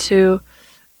going to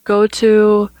go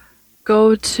to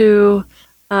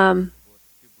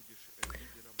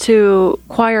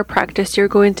choir practice. You're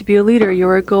going to be a leader. You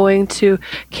are going to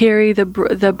carry the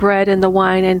bread and the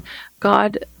wine." And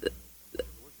God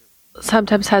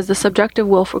sometimes has the subjective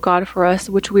will for God for us,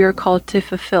 which we are called to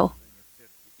fulfill.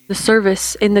 The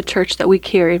service in the church that we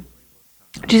carry.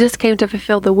 Jesus came to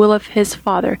fulfill the will of his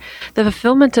Father. The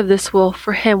fulfillment of this will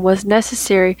for him was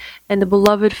necessary and the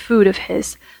beloved food of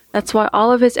his. That's why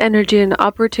all of his energy and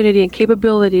opportunity and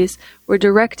capabilities were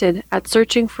directed at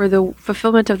searching for the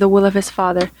fulfillment of the will of his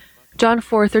Father. John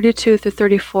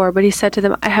 4:32-34. But he said to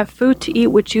them, I have food to eat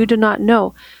which you do not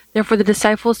know. Therefore the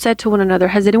disciples said to one another,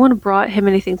 Has anyone brought him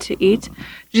anything to eat?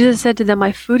 Jesus said to them,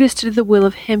 My food is to do the will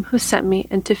of him who sent me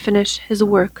and to finish his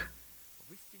work.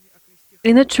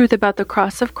 In the truth about the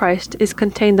cross of Christ is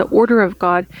contained the order of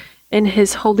God in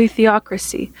his holy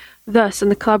theocracy. Thus, in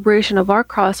the collaboration of our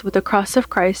cross with the cross of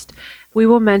Christ, we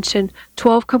will mention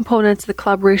 12 components of the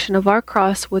collaboration of our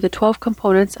cross with the 12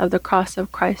 components of the cross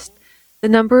of Christ. The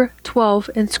number 12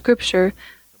 in Scripture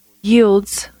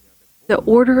yields the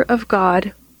order of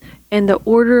God and the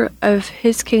order of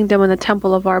his kingdom in the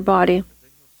temple of our body.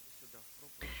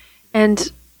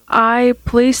 And I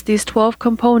place these 12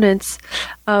 components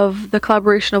of the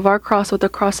collaboration of our cross with the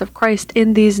cross of Christ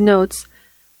in these notes.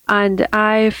 And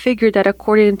I figured that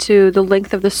according to the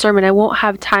length of the sermon, I won't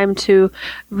have time to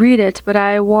read it, but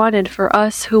I wanted for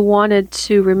us who wanted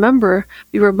to remember,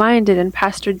 be reminded, and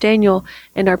Pastor Daniel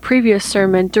in our previous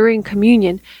sermon during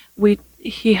communion,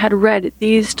 he had read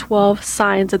these 12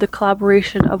 signs of the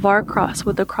collaboration of our cross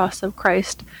with the cross of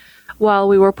Christ while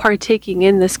we were partaking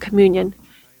in this communion.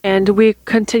 And we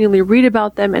continually read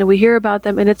about them and we hear about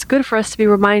them, and it's good for us to be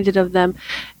reminded of them.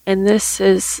 And this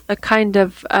is a kind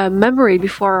of memory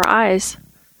before our eyes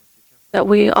that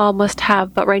we all must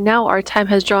have. But right now our time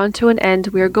has drawn to an end.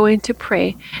 We are going to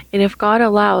pray. And if God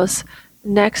allows,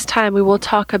 next time we will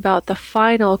talk about the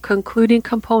final concluding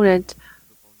component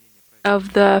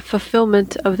of the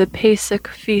fulfillment of the Pesach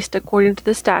feast according to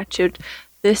the statute.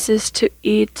 This is to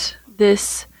eat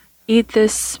this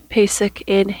Pesach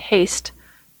in haste,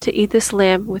 to eat this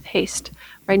lamb with haste.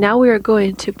 Right now we are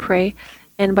going to pray,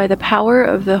 and by the power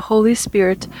of the Holy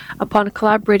Spirit, upon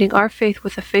collaborating our faith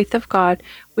with the faith of God,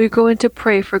 we're going to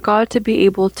pray for God to be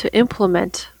able to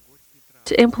implement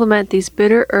these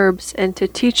bitter herbs and to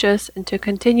teach us and to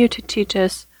continue to teach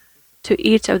us to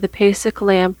eat of the Pesach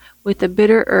lamb with the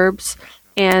bitter herbs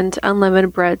and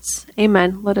unleavened breads.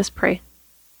 Amen. Let us pray.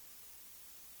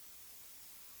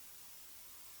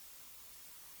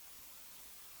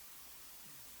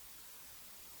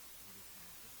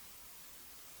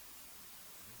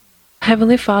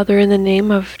 Heavenly Father, in the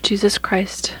name of Jesus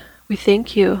Christ, we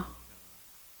thank you.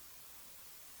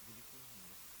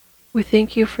 We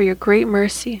thank you for your great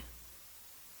mercy.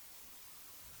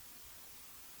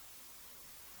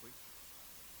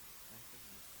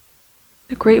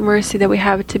 The great mercy that we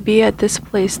have to be at this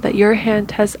place that your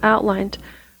hand has outlined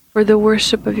for the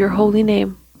worship of your holy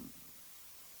name.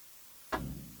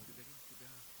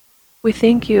 We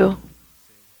thank you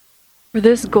for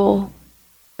this goal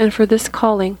and for this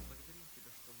calling.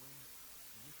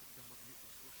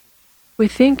 We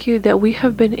thank you that we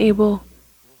have been able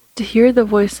to hear the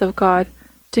voice of God,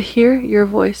 to hear your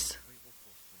voice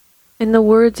in the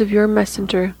words of your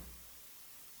messenger.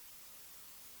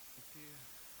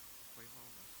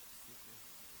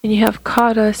 And you have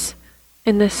caught us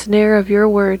in the snare of your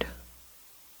word.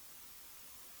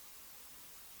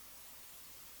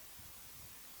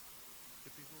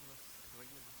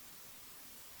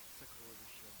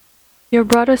 You have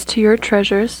brought us to your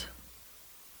treasures.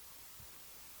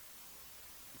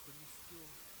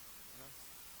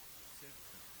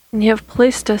 And you have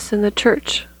placed us in the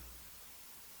church,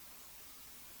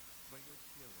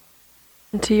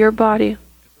 into your body,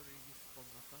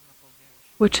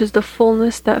 which is the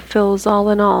fullness that fills all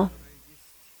in all,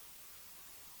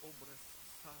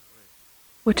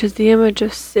 which is the image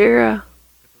of Sarah,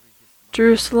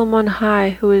 Jerusalem on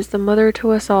high, who is the mother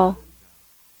to us all.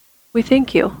 We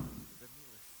thank you.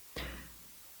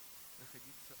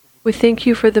 We thank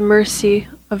you for the mercy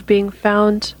of being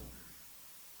found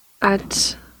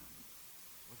at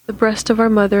the breast of our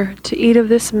mother, to eat of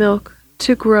this milk,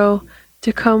 to grow,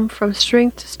 to come from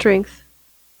strength to strength,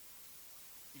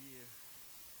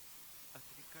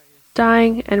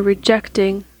 dying and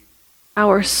rejecting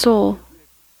our soul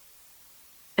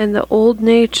and the old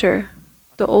nature,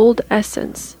 the old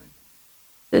essence,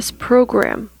 this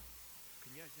program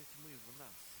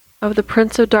of the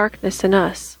Prince of Darkness in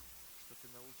us.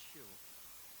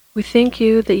 We thank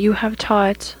you that you have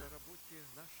taught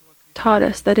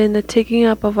us that in the taking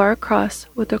up of our cross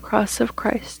with the cross of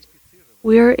Christ,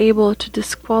 we are able to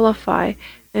disqualify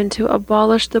and to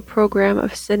abolish the program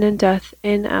of sin and death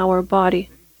in our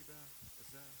body.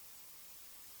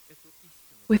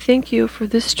 We thank you for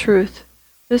this truth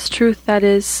that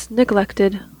is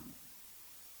neglected,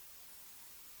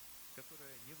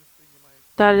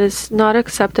 that is not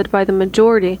accepted by the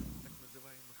majority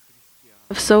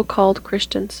of so-called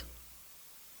Christians.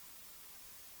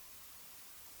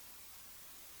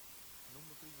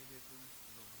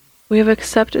 We have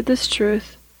accepted this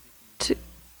truth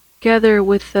together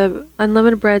with the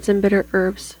unleavened breads and bitter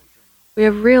herbs. We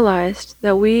have realized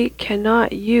that we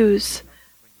cannot use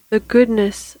the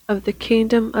goodness of the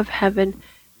kingdom of heaven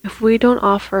if we don't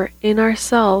offer in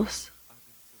ourselves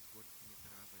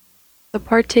the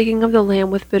partaking of the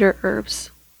lamb with bitter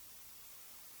herbs.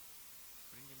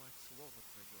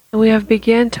 And we have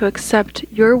begun to accept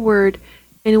your word,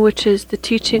 in which is the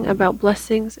teaching about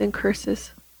blessings and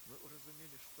curses.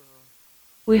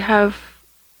 We have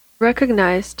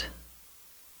recognized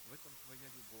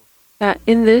that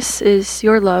in this is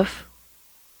your love.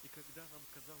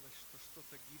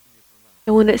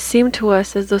 And when it seemed to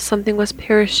us as though something was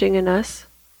perishing in us,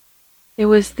 it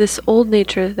was this old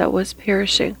nature that was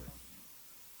perishing.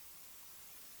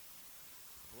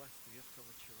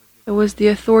 It was the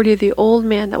authority of the old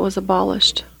man that was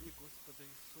abolished.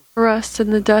 For us, in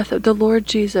the death of the Lord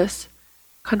Jesus,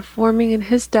 conforming in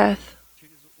his death,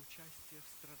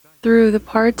 through the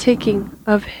partaking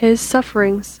of his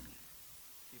sufferings,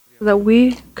 so that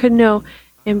we could know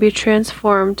and be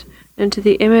transformed into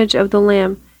the image of the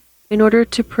Lamb, in order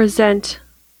to present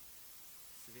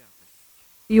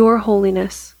your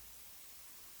holiness.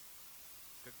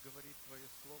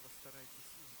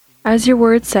 As your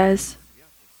word says,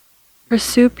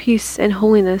 pursue peace and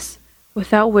holiness,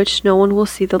 without which no one will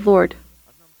see the Lord.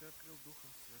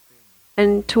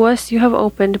 And to us you have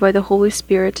opened by the Holy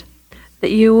Spirit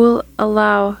that you will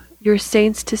allow your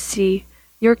saints to see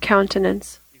your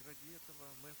countenance.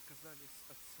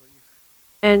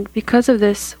 And because of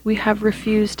this, we have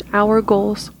refused our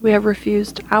goals, we have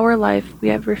refused our life, we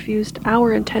have refused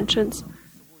our intentions.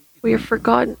 We have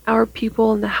forgotten our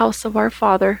people in the house of our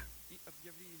Father.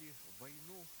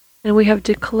 And we have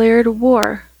declared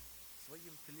war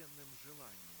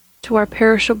to our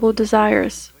perishable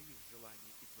desires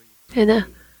and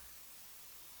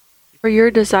for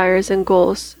your desires and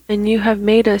goals. And you have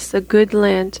made us a good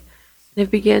land and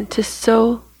have begun to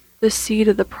sow the seed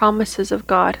of the promises of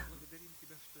God.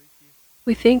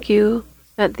 We thank you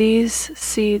that these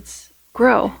seeds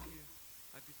grow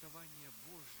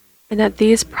and that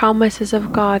these promises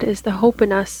of God is the hope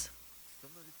in us.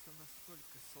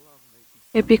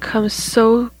 It becomes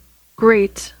so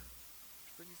great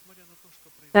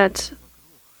that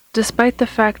despite the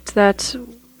fact that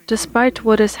despite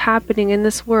what is happening in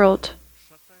this world,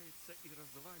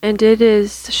 and it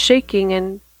is shaking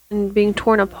and being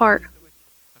torn apart,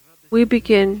 we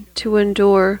begin to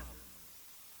endure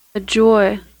a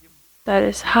joy that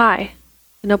is high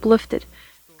and uplifted,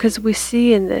 because we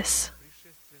see in this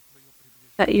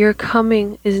that your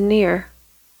coming is near.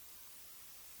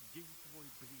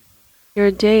 Your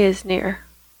day is near.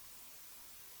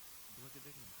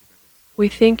 We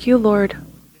thank you, Lord.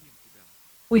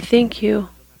 We thank you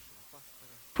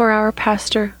for our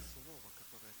pastor,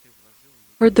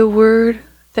 for the word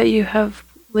that you have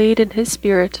laid in his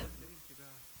spirit.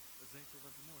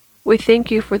 We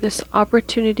thank you for this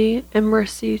opportunity and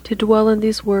mercy to dwell in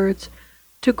these words,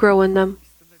 to grow in them,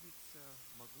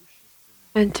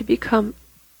 and to become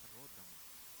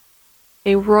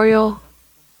a royal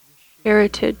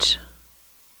heritage,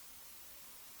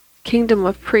 kingdom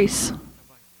of priests,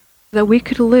 that we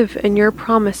could live in your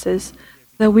promises,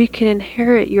 that we can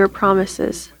inherit your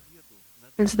promises,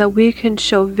 and so that we can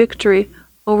show victory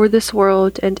over this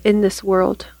world and in this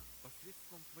world.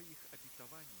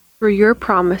 Through your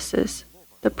promises,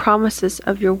 the promises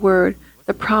of your word,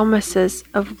 the promises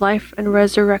of life and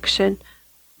resurrection.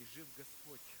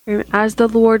 As the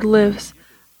Lord lives,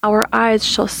 our eyes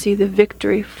shall see the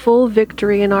victory, full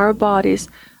victory in our bodies,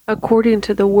 according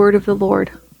to the word of the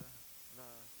Lord.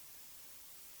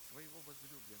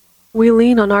 We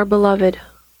lean on our beloved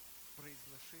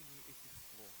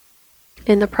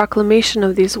in the proclamation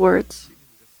of these words.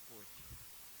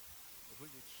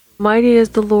 Mighty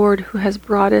is the Lord who has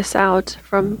brought us out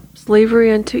from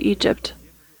slavery unto Egypt.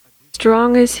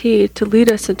 Strong is he to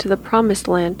lead us into the promised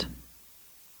land.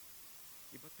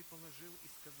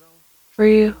 For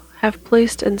you have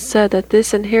placed and said that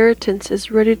this inheritance is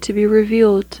ready to be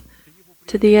revealed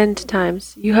to the end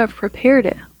times. You have prepared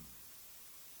it.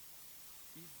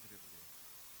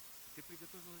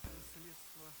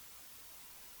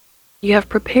 You have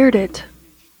prepared it.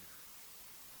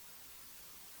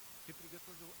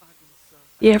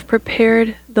 You have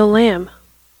prepared the Lamb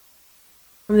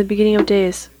from the beginning of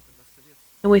days.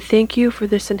 And we thank you for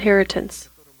this inheritance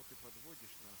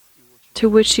to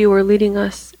which you are leading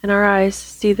us, and our eyes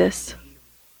see this.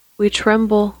 We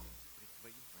tremble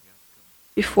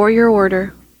before your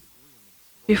order,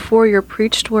 before your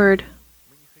preached word,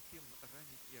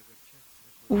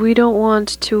 we don't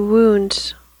want to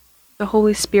wound the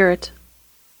Holy Spirit.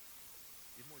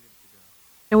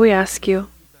 And we ask you,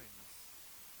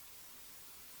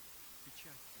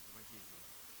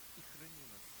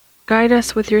 guide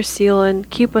us with your seal and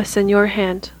keep us in your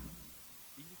hand,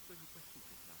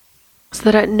 so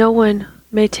that no one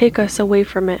may take us away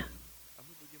from it.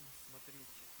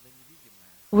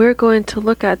 We're going to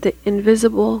look at the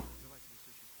invisible,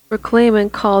 proclaim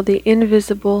and call the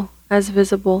invisible as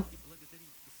visible,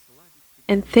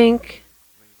 and thank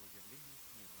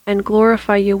and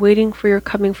glorify you, waiting for your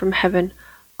coming from heaven.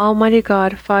 Almighty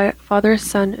God, Father,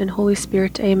 Son, and Holy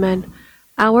Spirit, amen.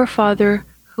 Our Father,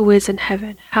 who is in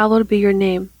heaven, hallowed be your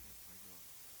name.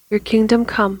 Your kingdom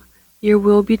come, your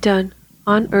will be done,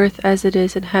 on earth as it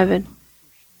is in heaven.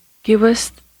 Give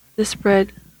us this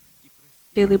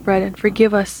daily bread, and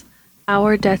forgive us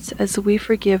our debts as we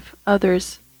forgive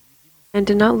others. And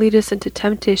do not lead us into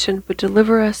temptation, but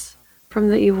deliver us from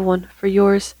the evil one. For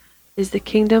yours is the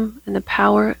kingdom, and the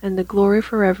power, and the glory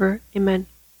forever. Amen.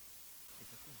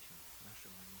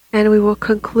 And we will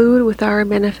conclude with our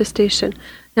manifestation.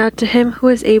 Now to him who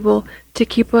is able to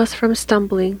keep us from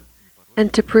stumbling,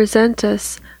 and to present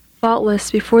us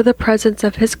faultless before the presence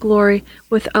of his glory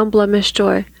with unblemished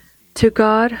joy, to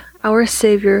God our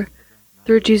Savior,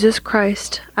 through Jesus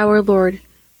Christ our Lord,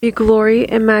 be glory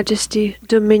and majesty,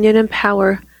 dominion and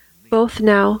power, both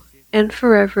now and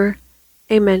forever.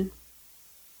 Amen.